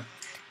one?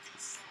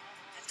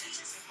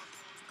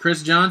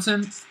 Chris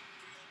Johnson?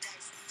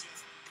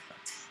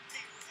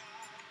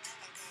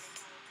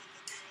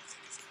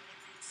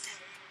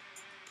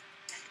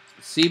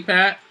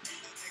 CPAT?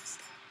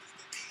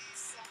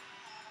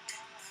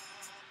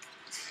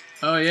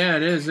 Oh, yeah,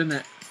 it is, isn't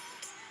it?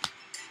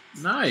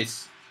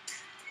 Nice.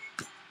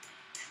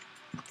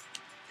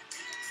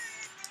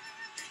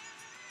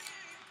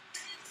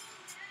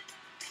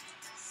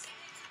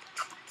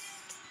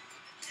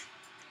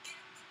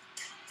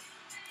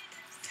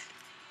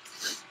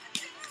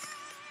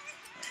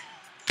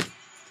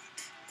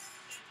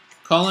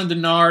 Colin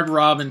Denard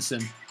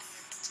Robinson.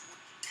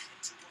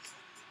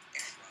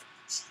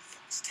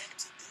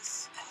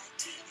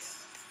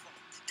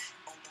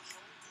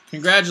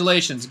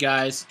 Congratulations,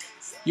 guys.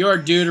 You are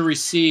due to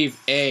receive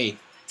a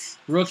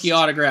rookie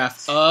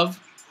autograph of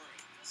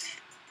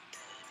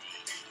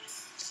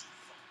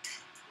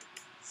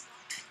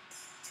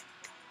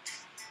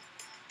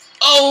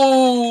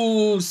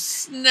oh,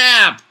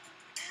 snap.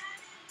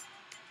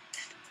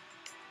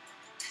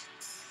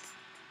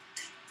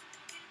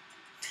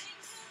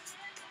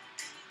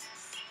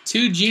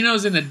 Two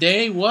Genos in a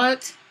day?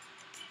 What?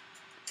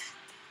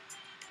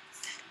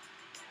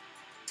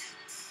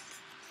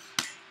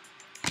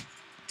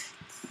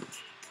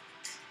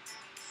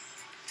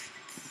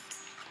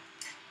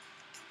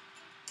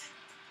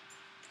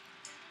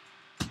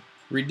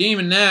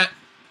 Redeeming that.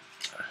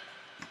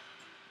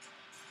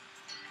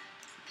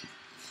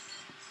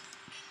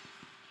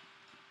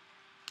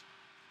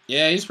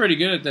 Yeah, he's pretty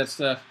good at that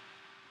stuff.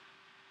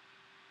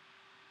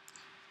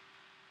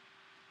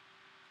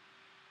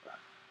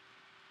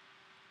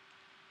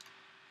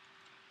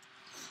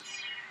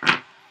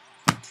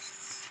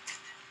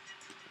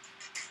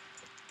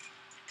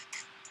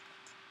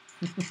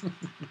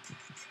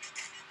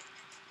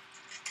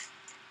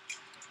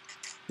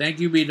 Thank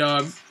you,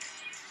 B-Dog.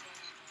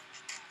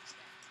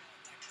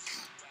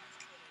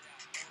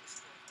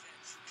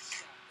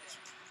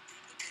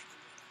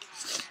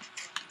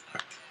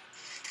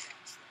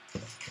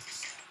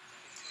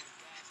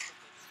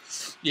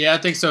 Yeah, I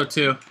think so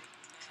too.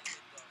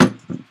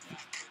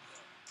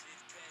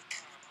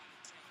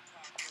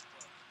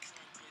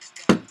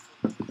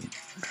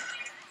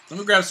 Let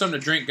me grab something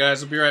to drink,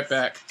 guys. I'll be right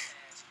back.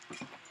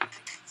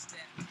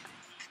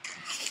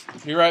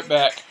 Be right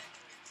back.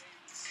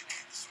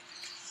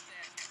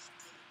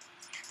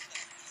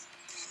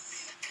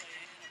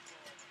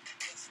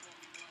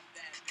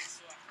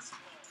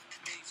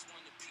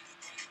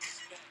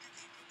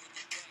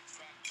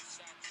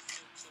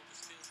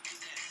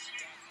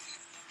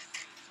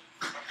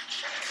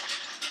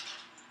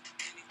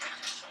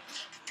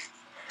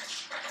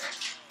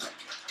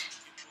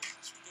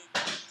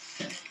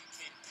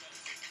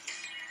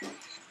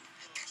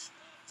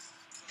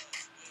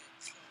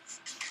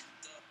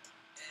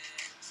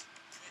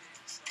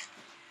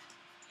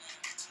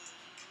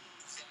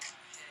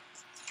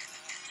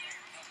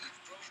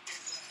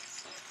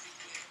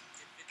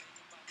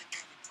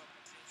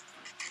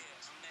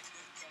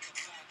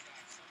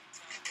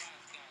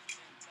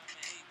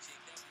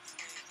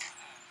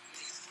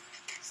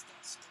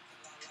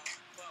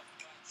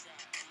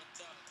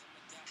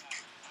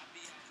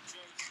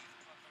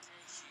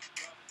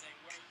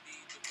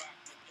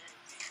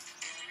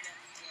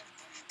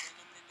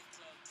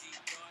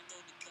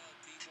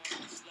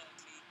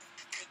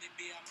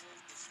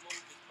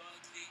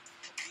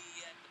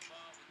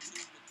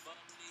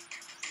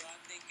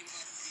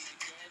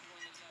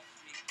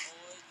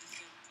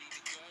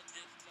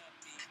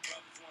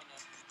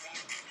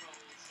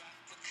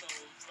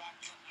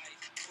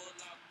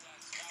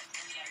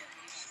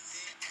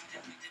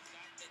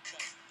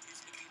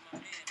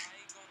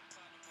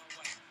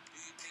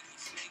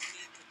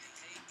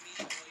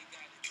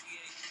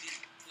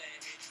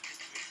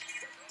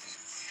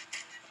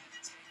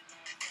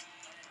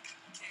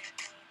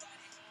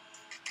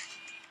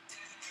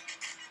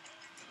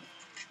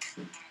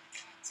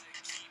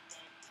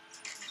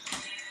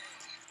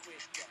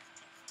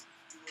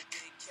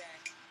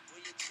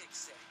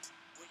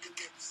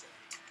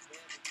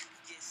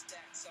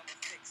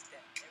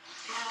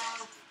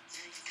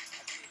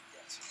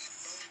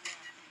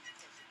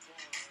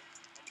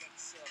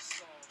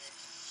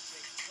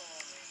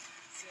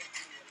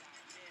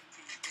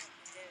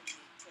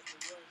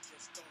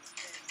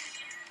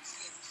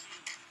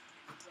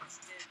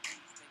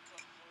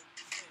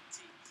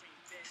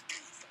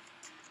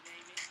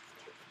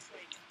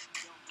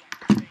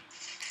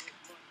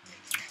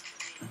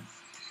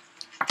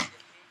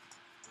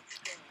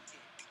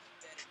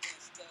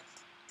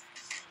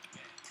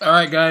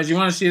 Alright, guys, you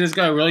want to see this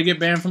guy really get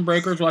banned from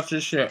breakers? Watch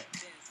this shit.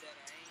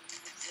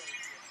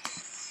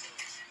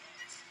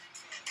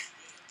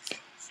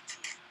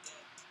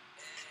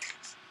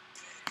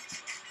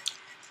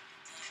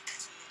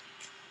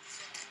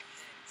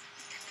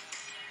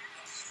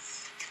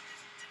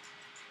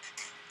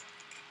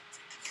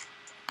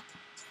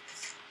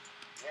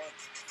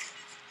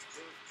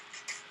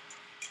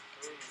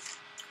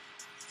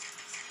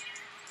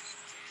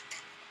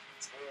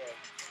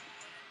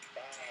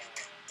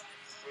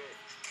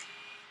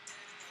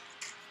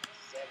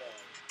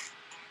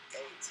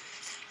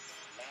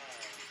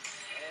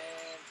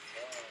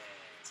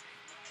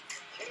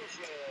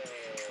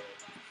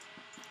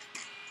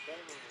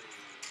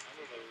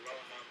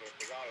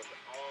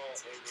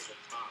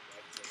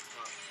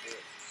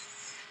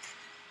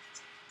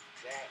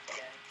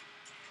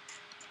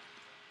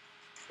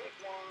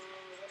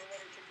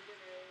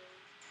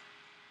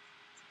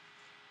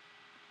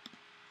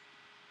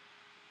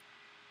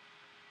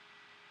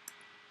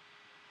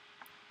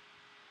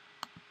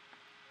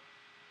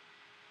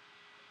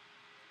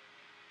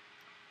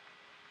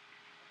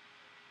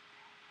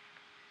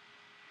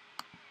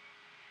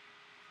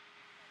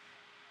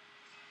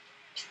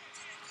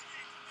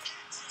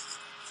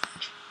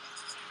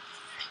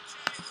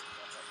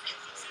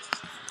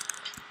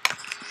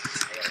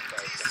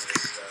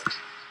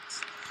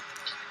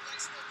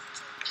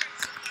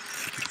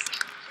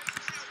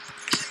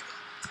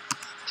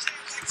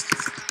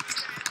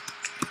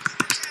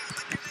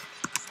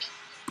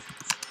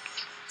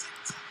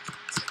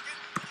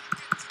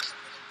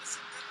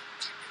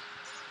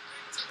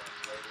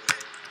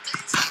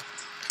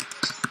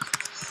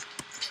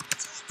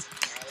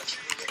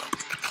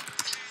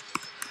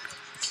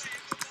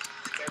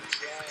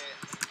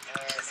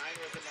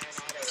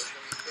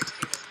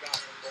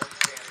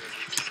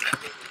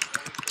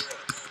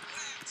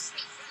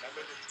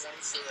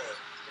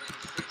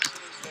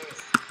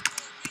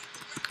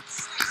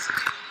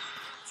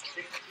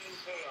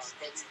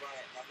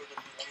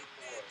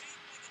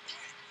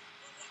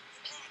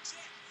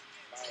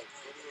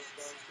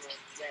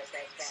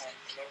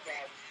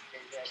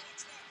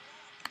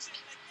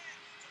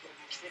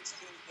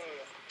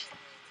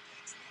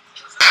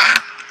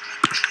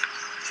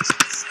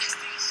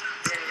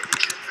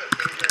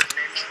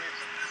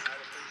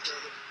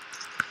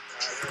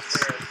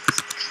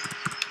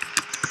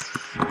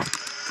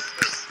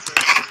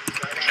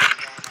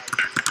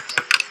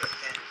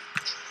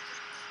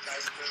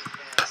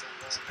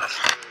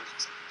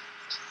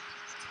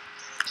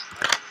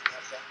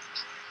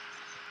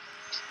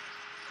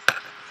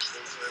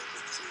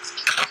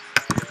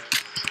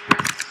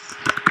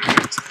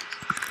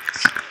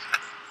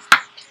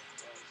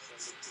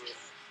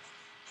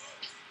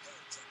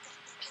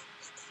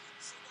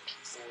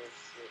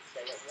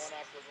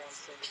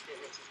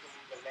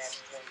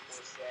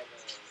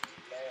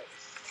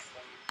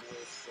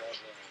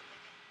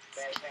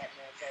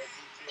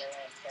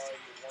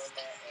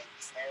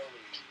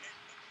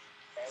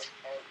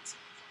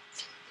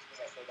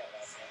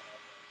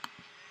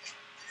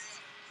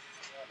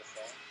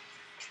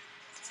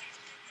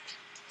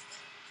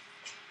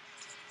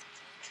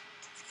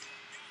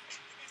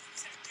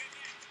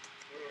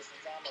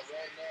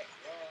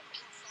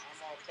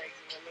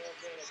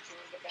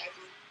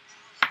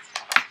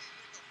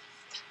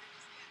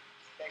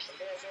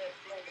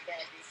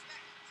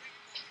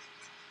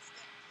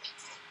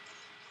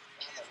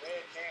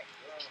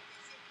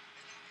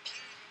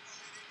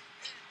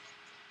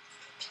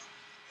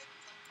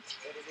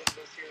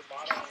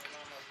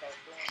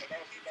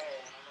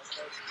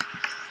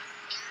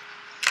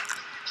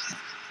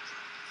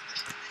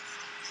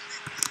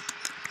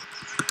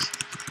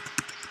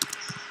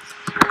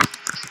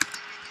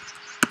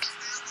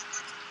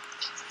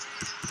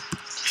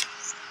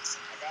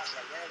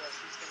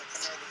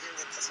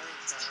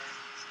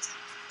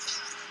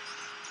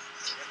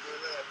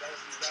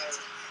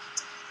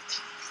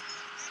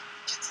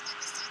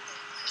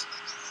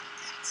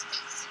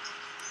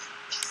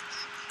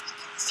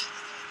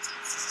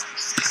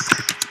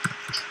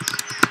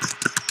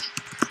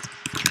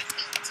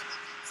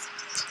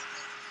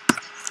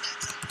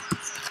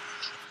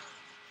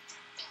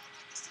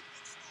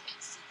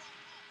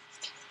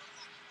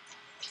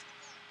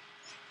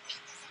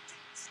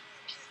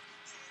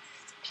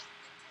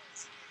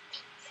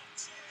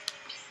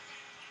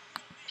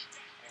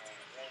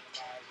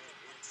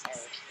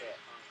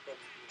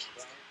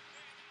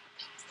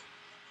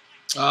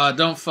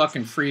 Don't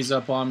fucking freeze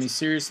up on me,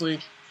 seriously.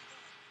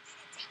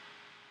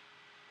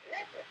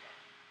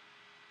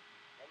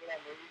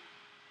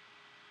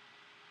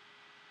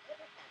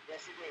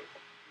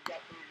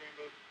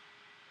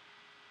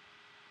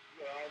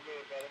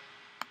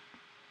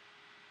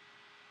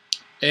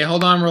 Hey,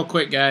 hold on real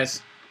quick,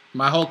 guys.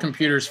 My whole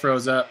computer's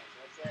froze up.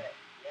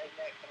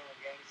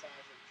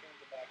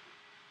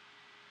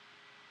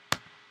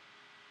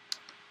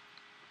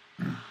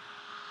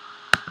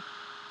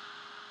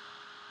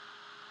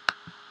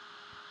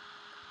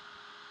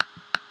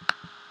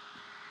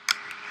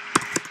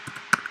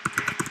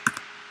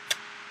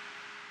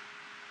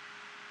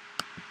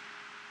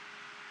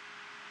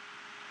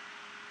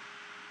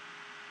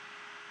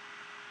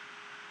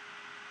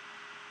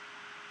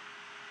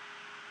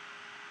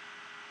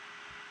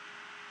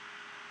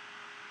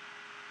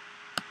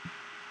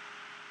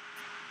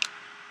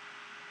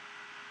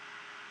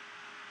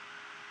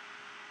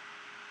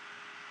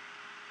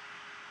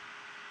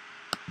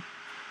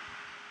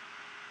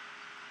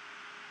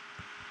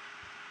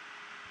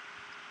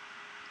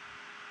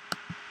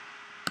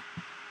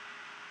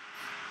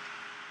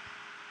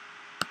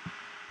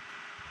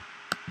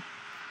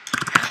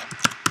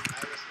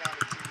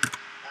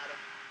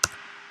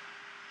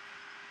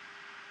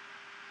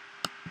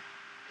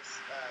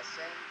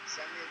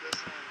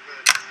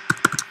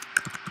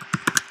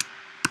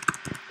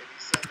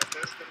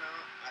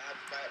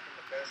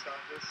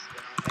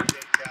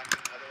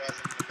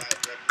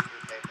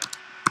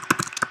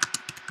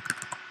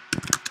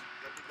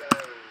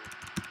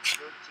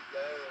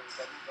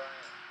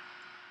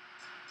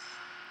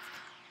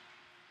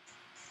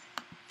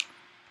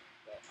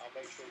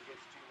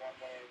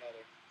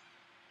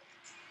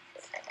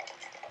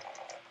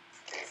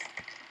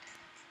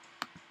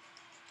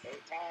 8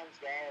 times,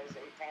 guys.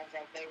 8 times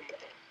on 30.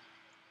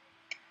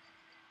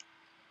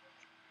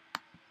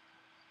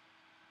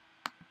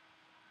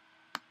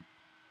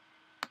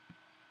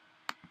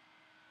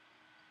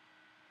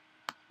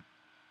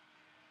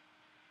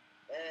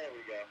 There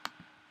we go.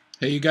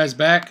 Hey, you guys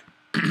back?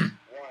 1, 2,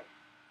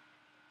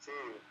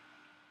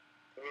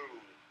 3,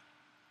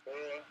 4,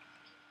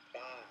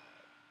 5,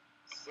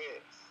 6.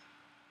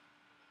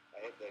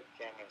 I hit the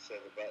camera instead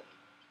of the button.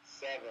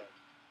 7.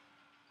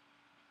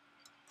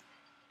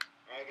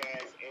 Alright,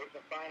 guys. 8th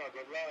and final.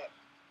 Good luck.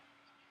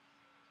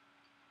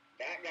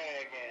 That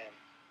guy again.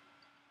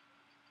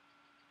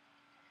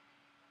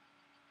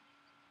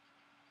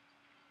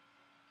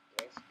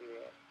 Let's do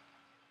it.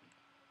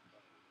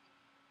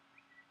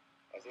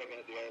 I was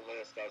looking at the old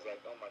list. I was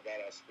like, oh my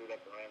god, I screwed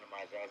up the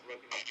randomizer. I was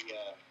looking at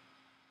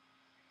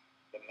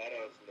the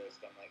Meadows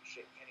list. I'm like,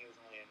 shit, Kenny was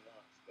only in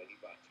once, but he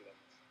bought 2 of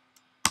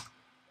them.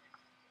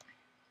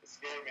 It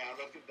scared me. I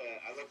looked at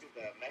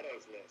the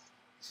Meadows list.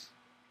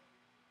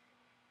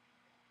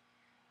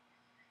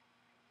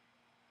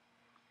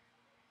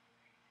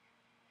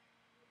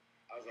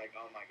 I was like,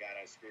 oh my god,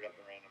 I screwed up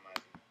the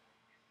randomizer.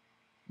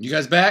 You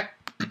guys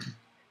back?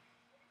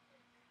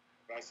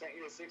 If I sent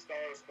you a $6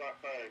 spot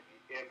card,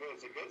 if it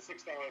was a good $6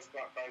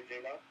 spot card,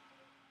 J-Lo.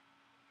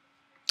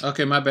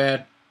 Okay, my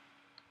bad.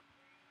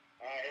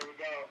 Alright, here we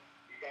go.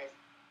 You guys.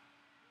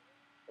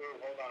 Oh,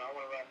 hold on. I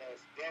want to run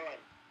this. Dylan.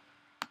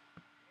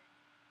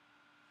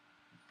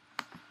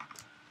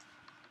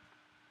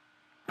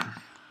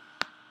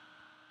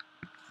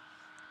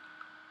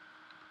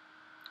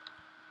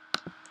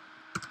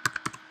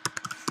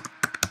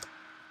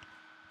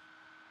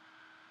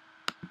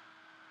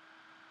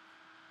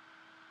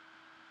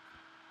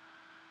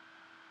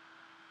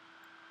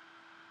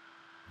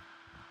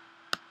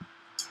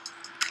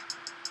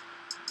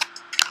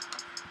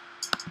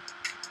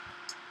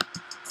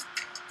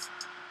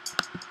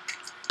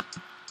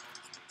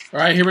 All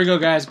right, here we go,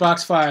 guys.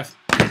 Box 5.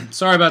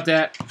 Sorry about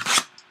that.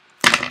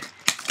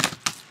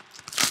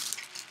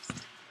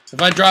 If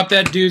I drop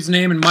that dude's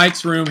name in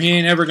Mike's room, he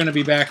ain't ever going to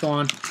be back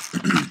on.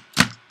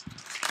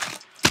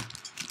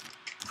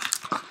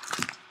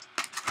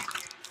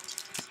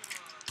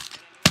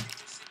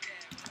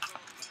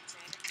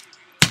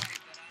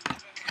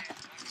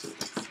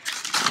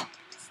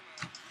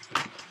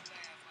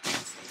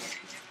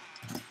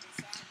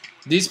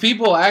 These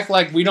people act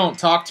like we don't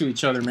talk to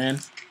each other, man.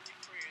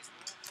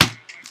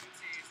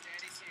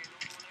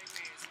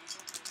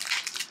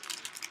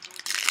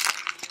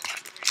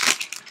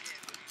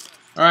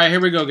 All right,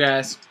 here we go,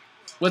 guys.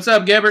 What's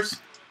up, Gebbers?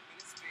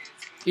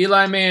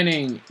 Eli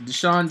Manning,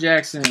 Deshaun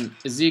Jackson,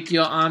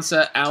 Ezekiel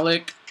Ansah,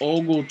 Alec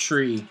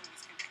Ogletree.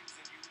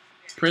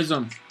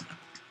 Prism.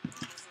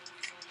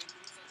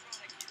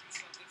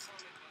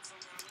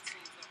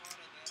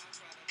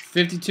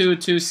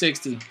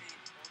 $52,260.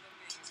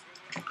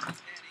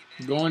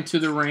 Going to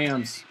the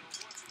Rams.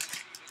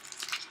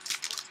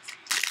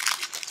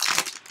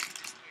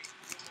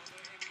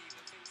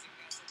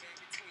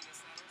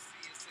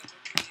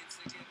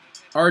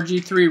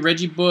 RG3,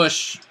 Reggie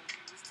Bush.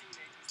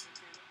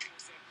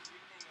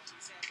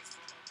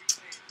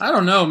 I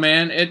don't know,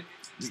 man.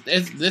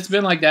 It's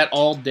been like that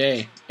all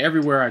day,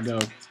 everywhere I go.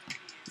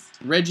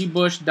 Reggie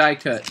Bush die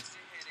cut.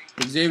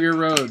 Xavier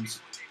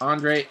Rhodes,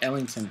 Andre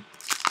Ellington.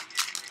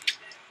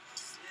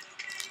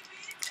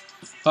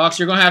 Hawks,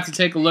 you're gonna have to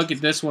take a look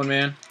at this one,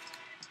 man.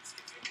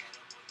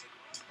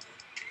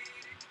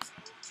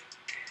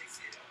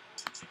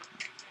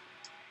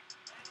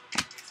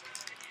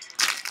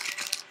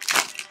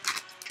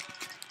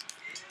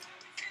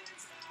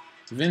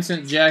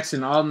 Vincent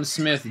Jackson, Alden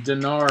Smith,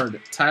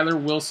 Denard, Tyler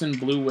Wilson,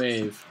 Blue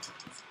Wave.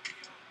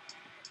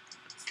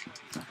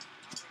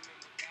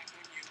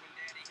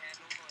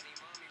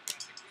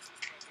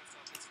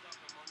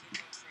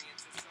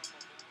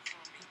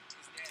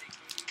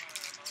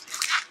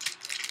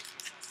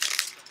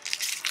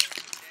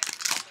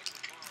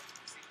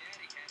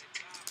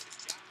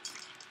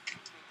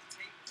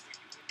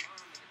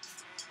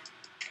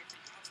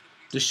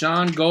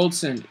 Deshaun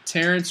Goldson,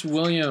 Terrence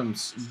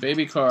Williams,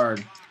 baby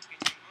card.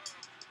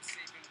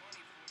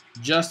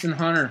 Justin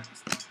Hunter.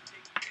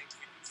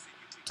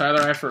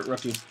 Tyler Eifert,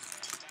 rookie.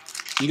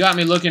 You got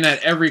me looking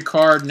at every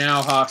card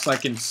now, Hawks,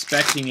 like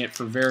inspecting it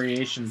for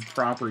variation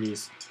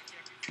properties.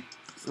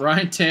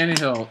 Ryan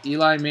Tannehill,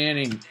 Eli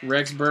Manning,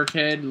 Rex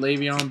Burkhead,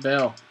 Le'Veon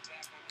Bell.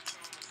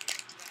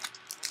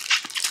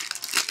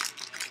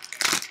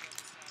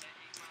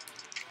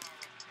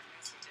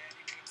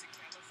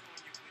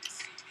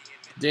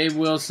 Dave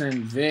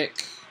Wilson,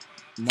 Vic,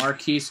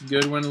 Marquise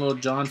Goodwin, little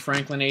John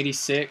Franklin,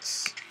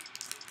 86.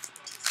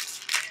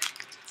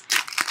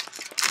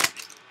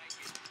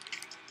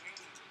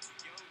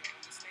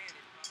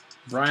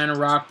 Brian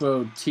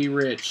Rockbo, T.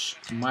 Rich,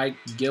 Mike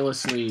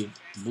Gillisley,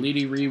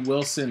 Bleedy Reed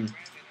Wilson.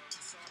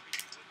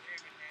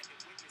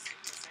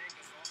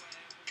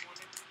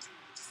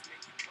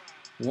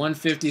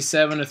 $157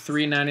 to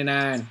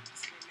 $399.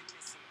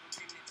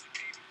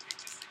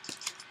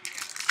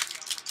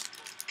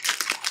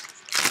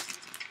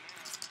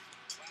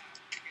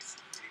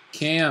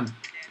 Cam,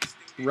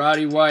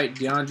 Roddy White,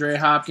 DeAndre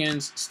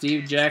Hopkins,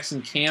 Steve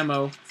Jackson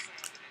camo.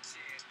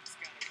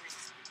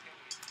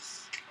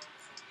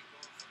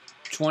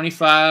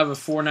 25 of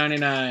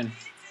 499.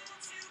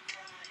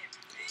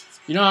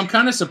 You know, I'm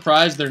kind of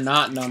surprised they're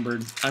not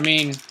numbered. I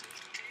mean,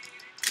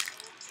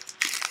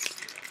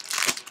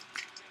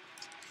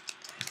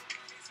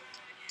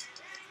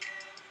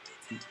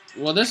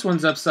 well, this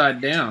one's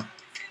upside down.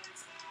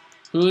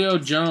 Julio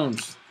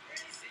Jones,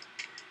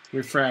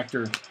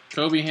 refractor.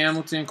 Kobe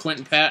Hamilton,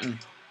 Quentin Patton.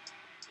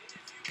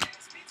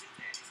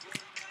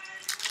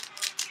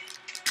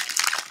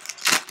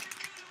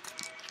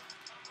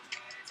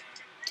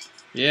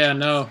 Yeah,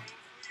 no.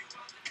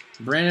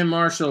 Brandon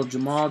Marshall,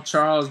 Jamal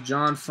Charles,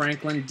 John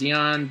Franklin,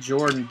 Deion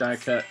Jordan die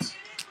cuts.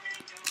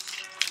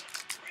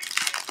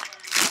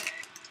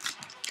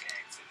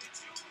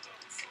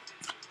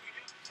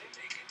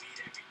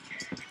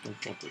 Don't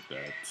fuck with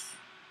that.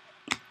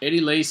 Eddie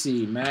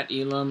Lacy, Matt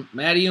Elam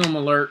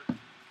alert.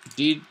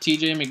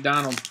 TJ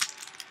McDonald.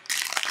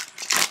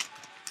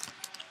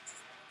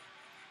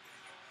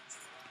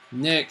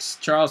 Knicks,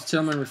 Charles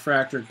Tillman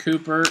refractor.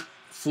 Cooper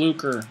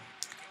Fluker.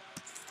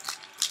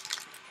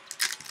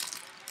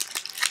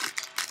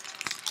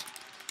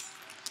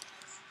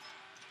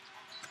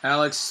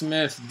 Alex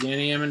Smith,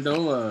 Danny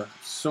Amendola,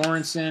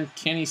 Sorensen,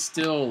 Kenny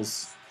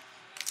Stills.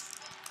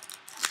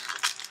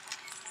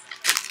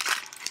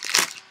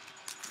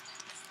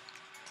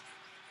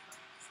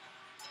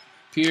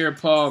 Pierre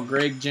Paul,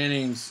 Greg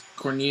Jennings,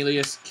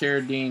 Cornelius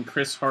Carradine,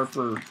 Chris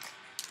Harper.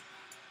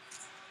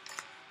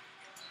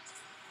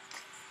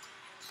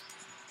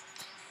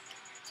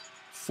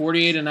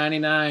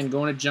 $48.99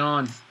 going to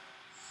John.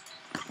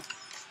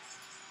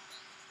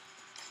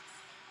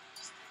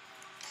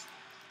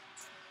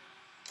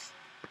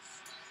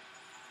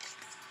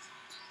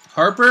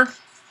 Harper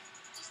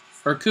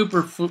or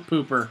Cooper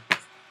Pooper?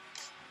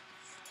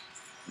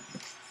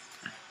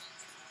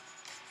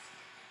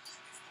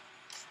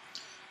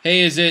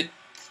 Hey, is it,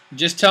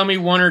 just tell me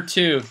one or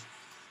two.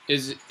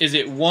 Is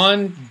it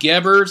one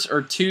Gebbers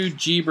or two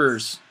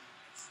Jeebers?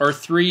 Or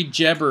three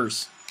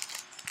Jebbers?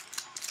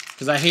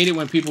 Because I hate it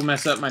when people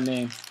mess up my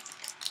name.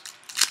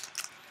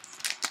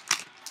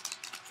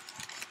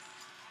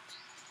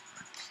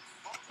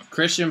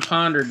 Christian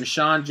Ponder,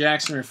 Deshaun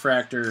Jackson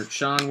refractor,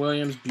 Sean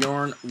Williams,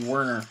 Bjorn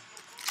Werner.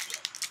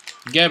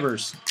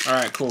 Gebbers. All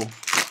right, cool.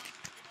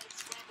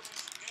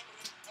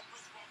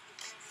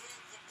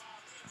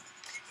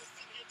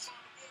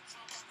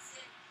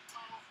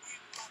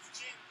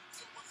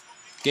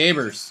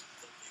 Gabers.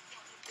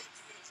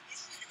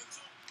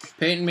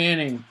 Peyton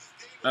Manning,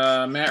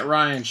 Matt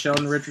Ryan,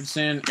 Sheldon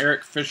Richardson,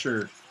 Eric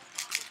Fisher.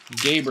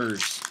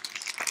 Gabers.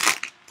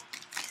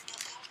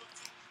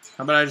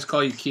 How about I just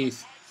call you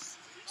Keith?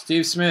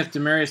 Steve Smith,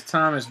 Demarius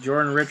Thomas,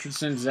 Jordan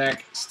Richardson,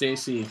 Zach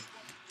Stacy.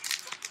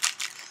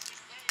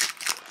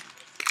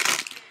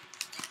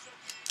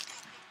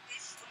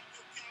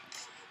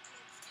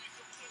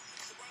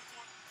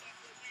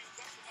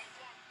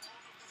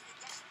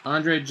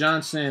 Andre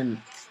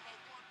Johnson,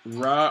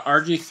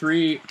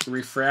 RG3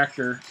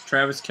 refractor,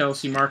 Travis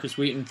Kelce, Marcus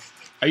Wheaton.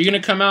 Are you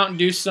going to come out and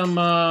do some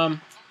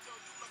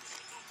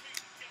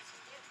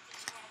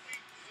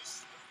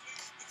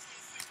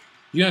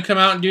you going to come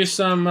out and do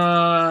some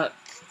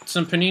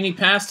Panini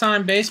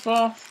Pastime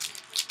baseball?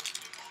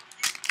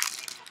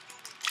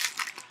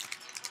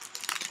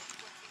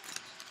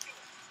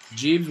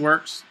 Jeeves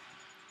works.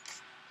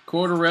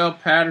 Cordarrelle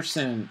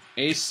Patterson,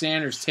 Ace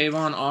Sanders,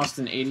 Tavon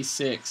Austin,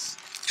 86.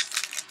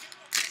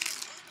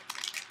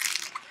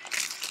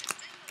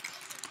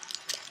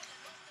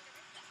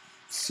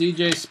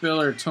 CJ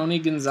Spiller, Tony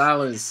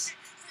Gonzalez.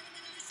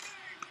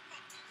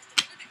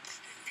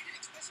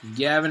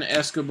 Gavin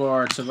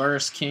Escobar,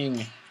 Tavares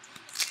King.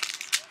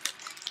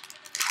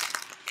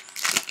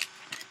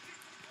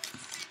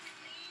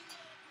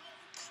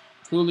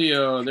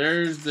 Julio,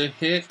 there's the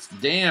hit.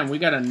 Damn, we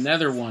got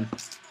another one.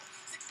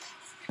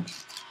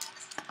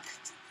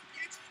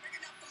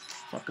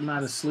 Fuck him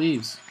out of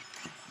sleeves.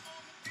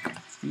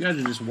 You guys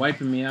are just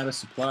wiping me out of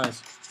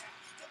supplies.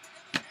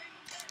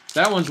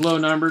 That one's low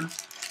numbered.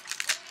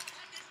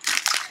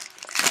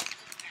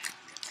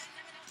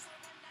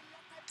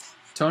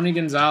 Tony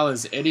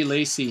Gonzalez, Eddie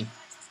Lacy,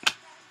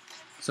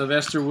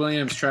 Sylvester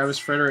Williams, Travis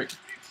Frederick.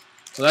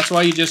 So that's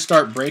why you just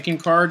start breaking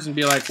cards and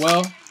be like,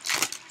 well,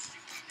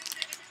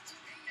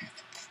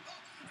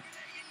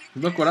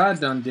 look what I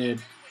done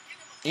did.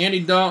 Andy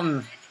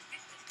Dalton,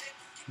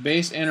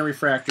 base and a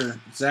refractor.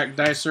 Zach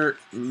Dysert,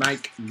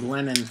 Mike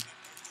Glennon.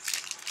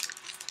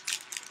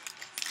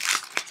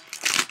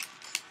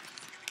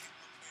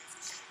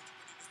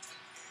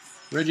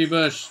 Reggie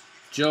Bush,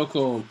 Joe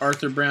Cole,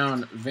 Arthur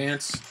Brown,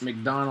 Vance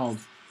McDonald.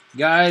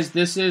 Guys,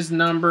 this is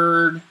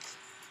numbered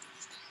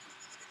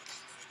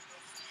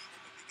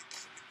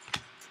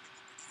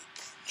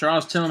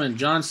Charles Tillman,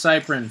 John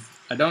Cyprin.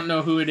 I don't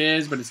know who it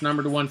is, but it's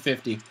numbered to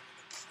 150.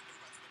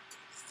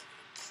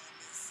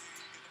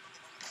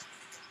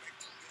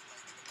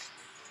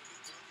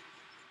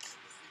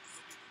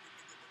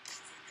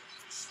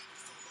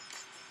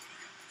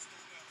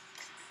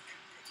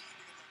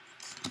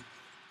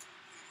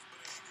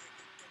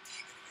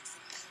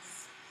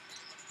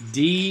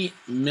 D.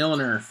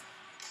 Milliner.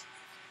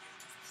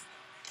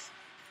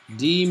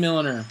 D.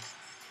 Milliner.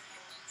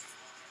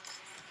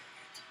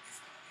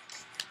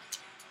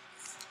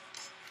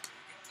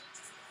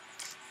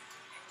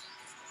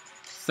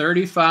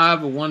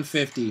 35 of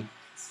 150.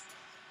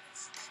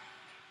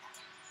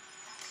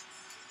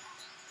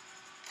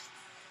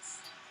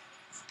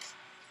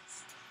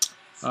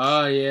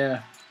 Oh,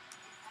 yeah.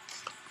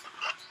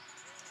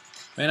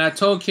 Man, I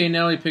told K.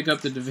 Nelly pick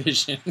up the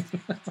division.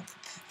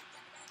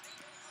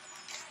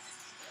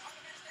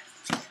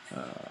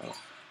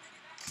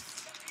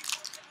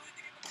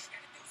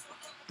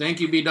 Thank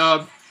you,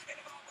 B-Dog.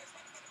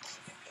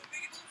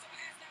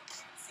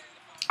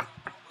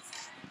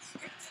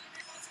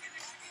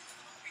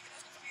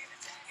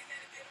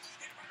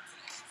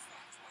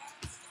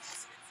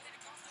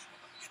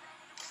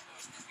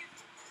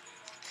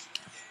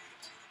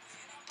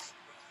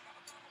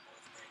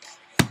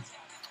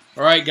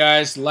 All right,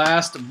 guys,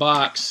 last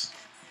box.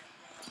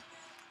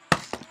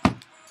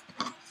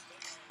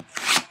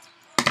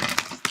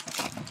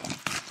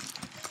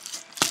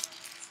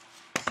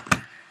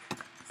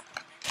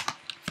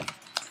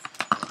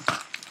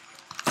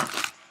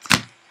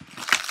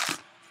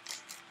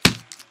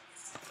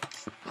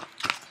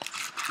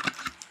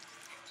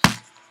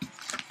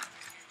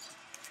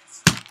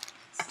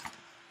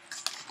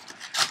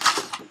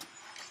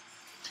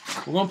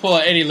 We're going to pull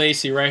out Eddie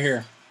Lacy right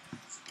here.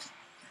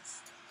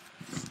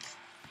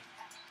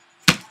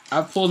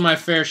 I've pulled my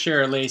fair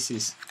share of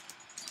Lacy's.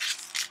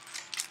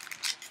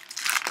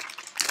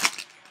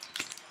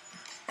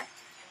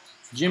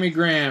 Jimmy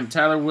Graham,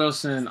 Tyler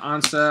Wilson,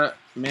 Ansa,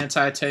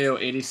 Manti Teo,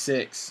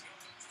 86.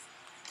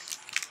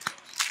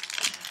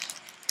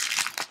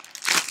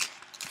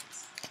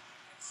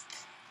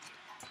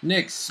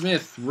 Nick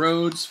Smith,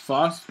 Rhodes,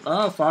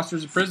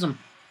 Foster's a Prism.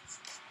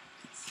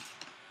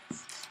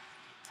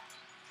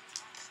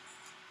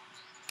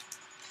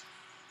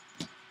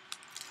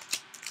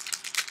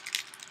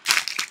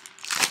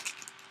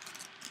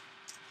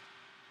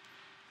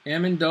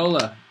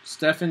 Amendola,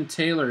 Stephen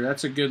Taylor.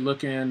 That's a good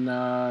looking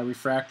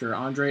refractor.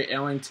 Andre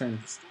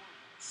Ellington.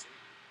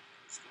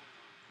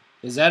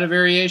 Is that a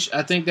variation?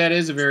 I think that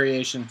is a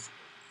variation.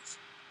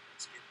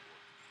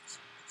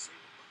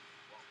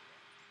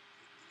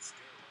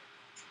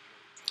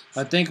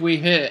 I think we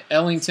hit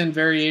Ellington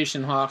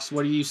variation, Hawks.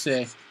 What do you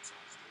say?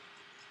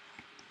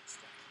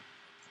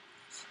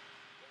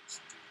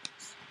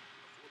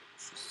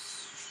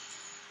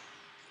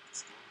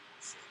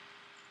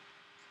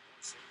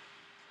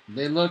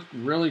 They look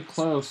really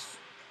close.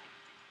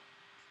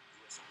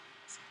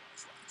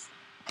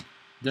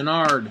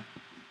 Denard.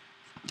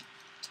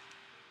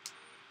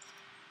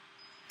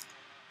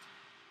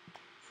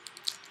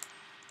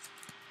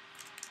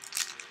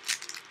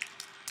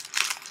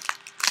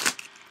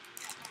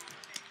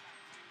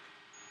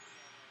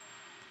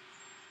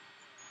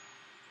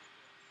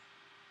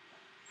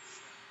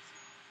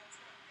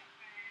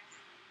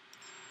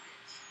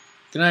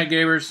 Good night,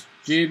 Gabers.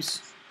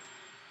 Jeebs.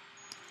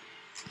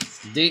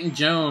 Dayton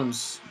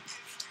Jones.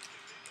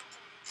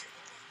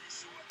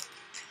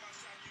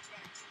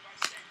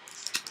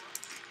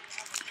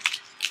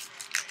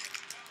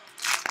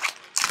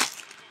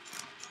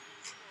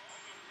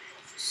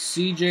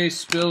 CJ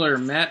Spiller,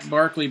 Matt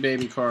Barkley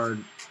baby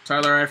card.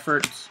 Tyler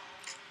Eifert,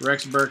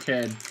 Rex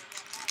Burkhead.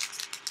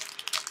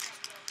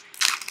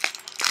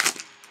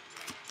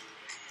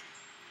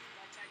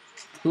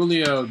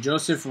 Julio,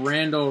 Joseph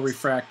Randall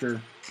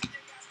refractor.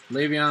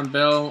 Le'Veon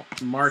Bell,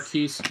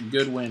 Marquise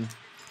Goodwin.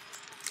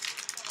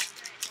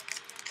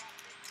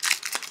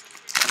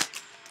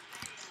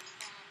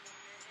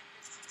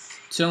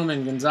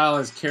 Tillman,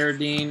 Gonzalez,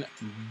 Carradine,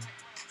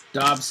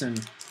 Dobson.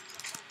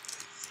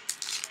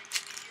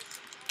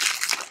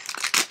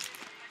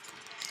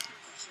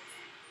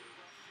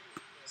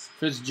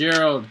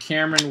 Fitzgerald,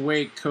 Cameron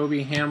Wake,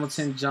 Kobe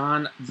Hamilton,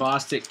 John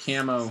Bostic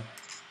camo.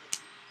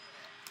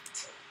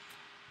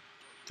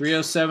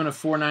 307 of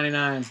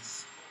 499.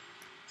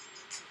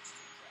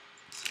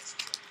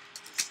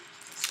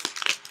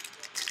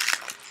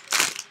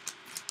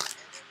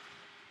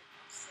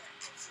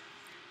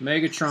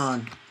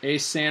 Megatron,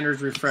 Ace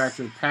Sanders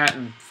refractor,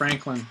 Patton,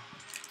 Franklin.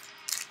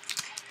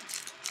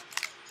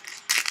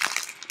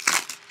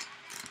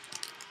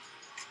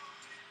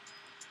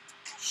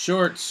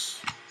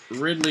 Shorts,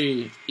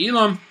 Ridley,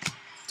 Elam,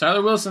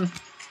 Tyler Wilson.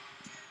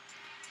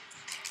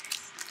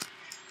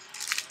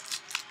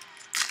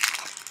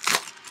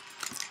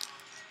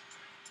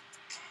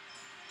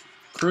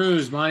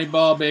 Cruz, Monty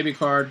Ball, baby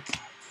card.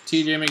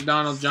 TJ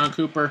McDonald, John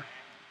Cooper.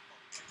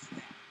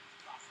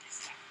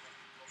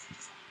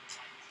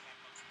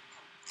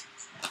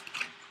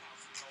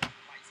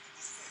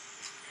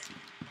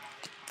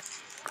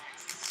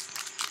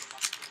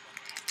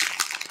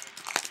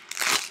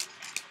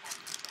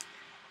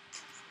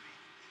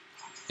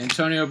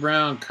 Antonio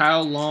Brown,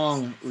 Kyle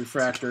Long,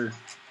 refractor.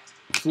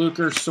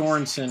 Fluker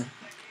Sorensen.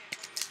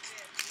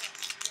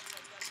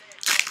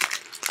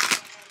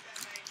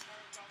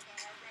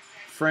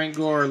 Frank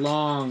Gore,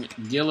 Long,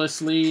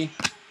 Gillis Lee,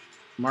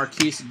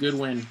 Marquise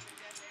Goodwin.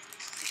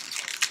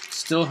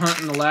 Still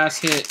hunting the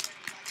last hit.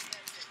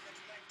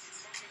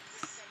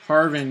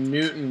 Harvin,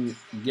 Newton,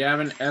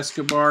 Gavin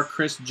Escobar,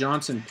 Chris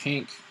Johnson,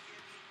 pink.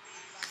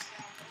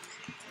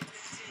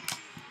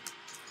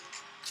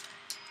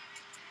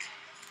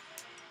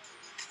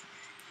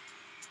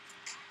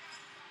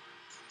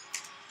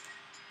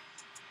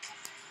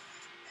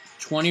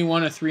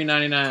 $21 of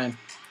 $3.99.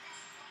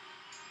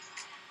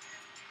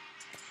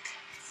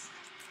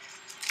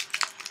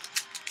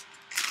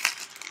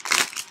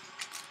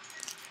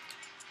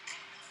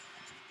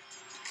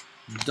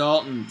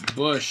 Dalton,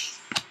 Bush,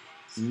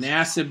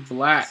 Nassib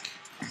Black.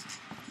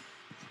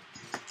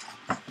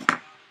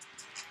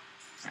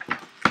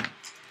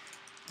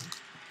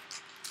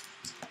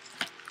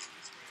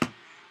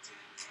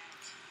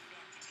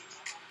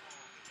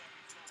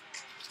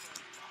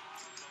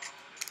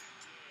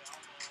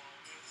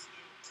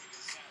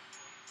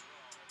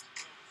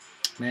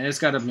 Man, it's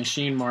got a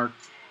machine mark.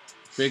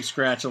 Big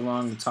scratch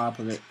along the top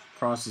of it,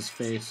 across his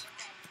face.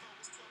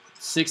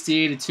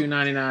 68 of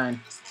 $2.99.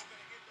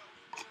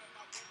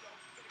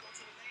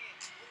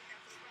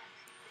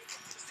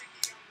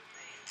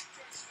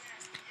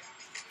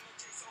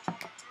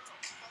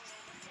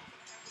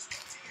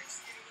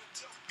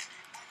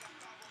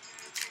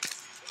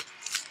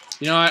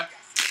 You know,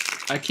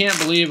 I can't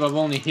believe I've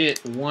only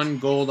hit one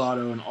gold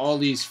auto in all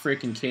these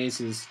freaking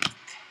cases.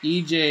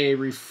 EJ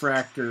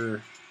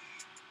Refractor.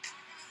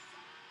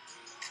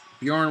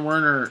 Bjorn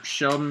Werner,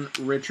 Sheldon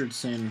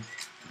Richardson.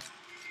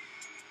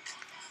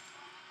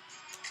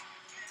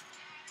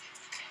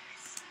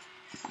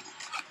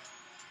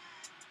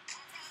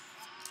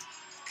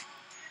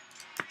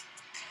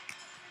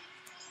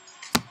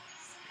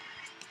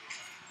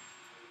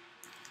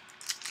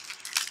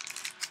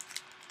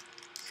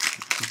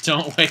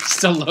 Don't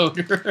waste a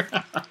loader.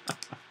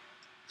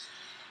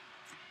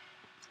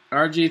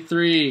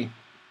 RG3.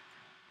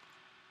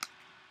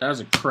 That was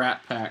a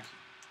crap pack.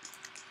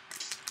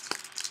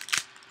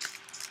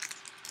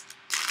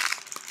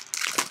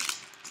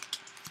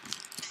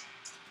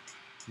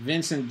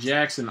 Vincent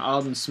Jackson,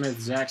 Alden Smith,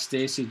 Zach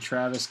Stacy,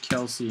 Travis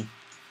Kelce.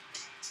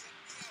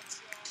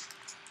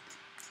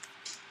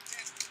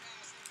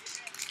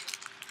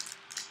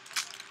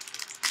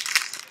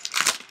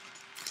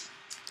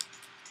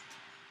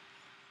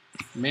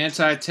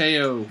 Manti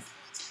Te'o,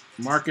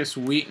 Marcus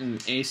Wheaton,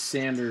 Ace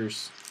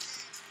Sanders.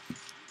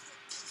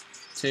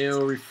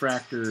 Te'o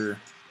Refractor.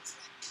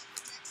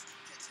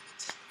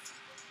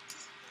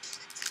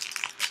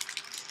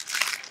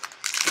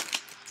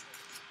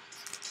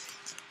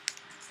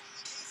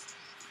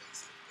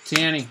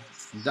 Tanny,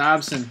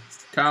 Dobson,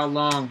 Kyle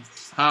Long,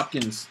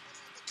 Hopkins.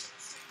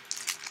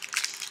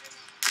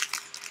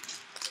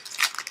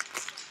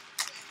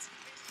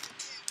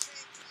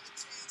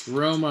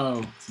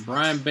 Romo,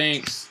 Brian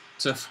Banks,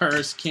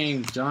 Tavares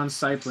King, John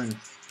Cyprin.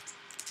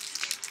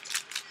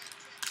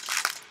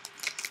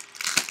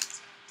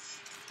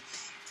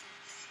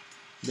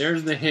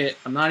 There's the hit.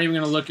 I'm not even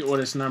going to look at what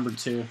it's numbered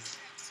to.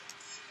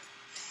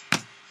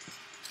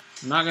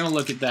 I'm not going to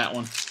look at that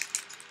one.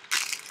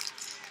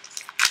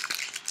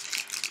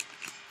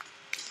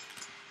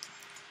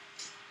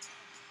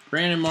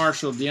 Brandon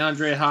Marshall,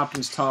 DeAndre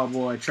Hopkins, Tall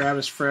Boy,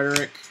 Travis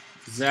Frederick,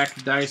 Zach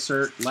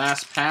Dysert,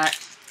 last pack.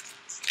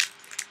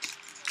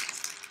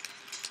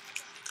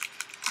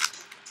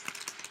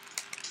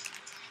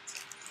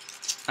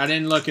 I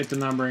didn't look at the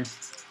numbering.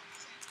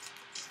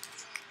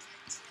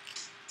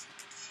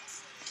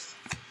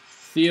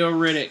 Theo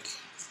Riddick,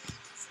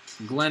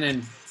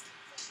 Glennon.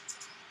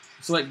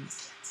 Let's let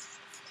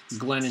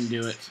Glennon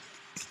do it.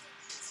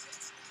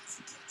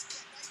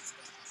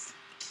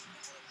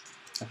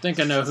 I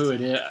think I know who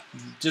it is.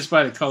 Just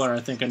by the color,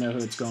 I think I know who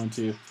it's going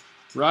to.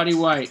 Roddy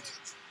White,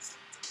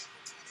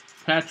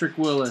 Patrick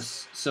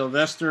Willis,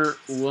 Sylvester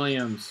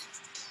Williams.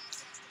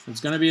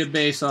 It's going to be a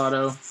base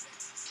auto.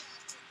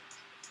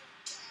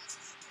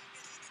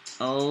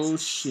 Oh,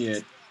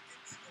 shit.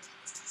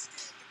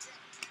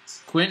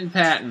 Quentin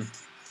Patton.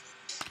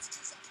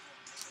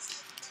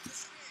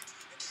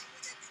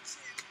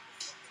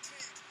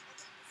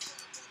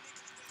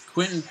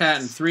 Quentin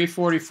Patton,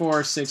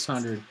 344,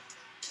 600.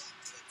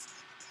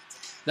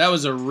 That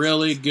was a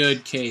really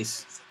good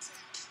case.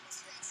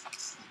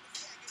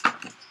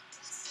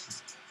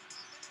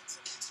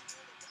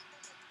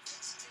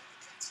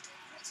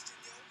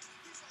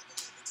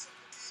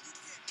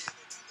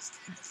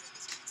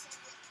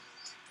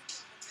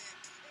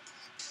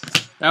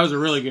 That was a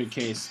really good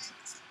case.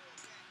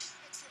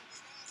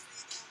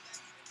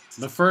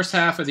 The first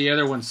half of the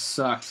other one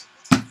sucked,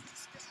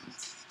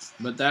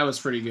 but that was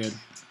pretty good.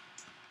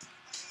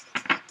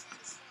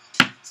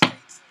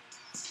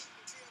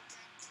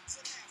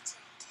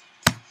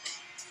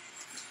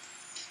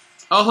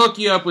 I'll hook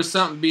you up with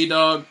something,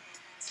 B-Dog.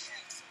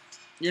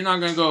 You're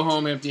not going to go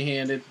home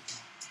empty-handed.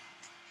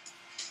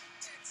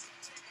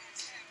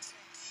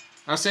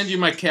 I'll send you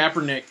my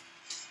Kaepernick.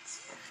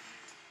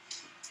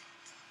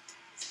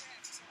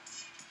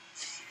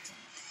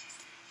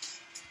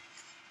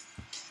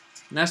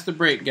 And that's the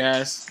break,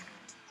 guys.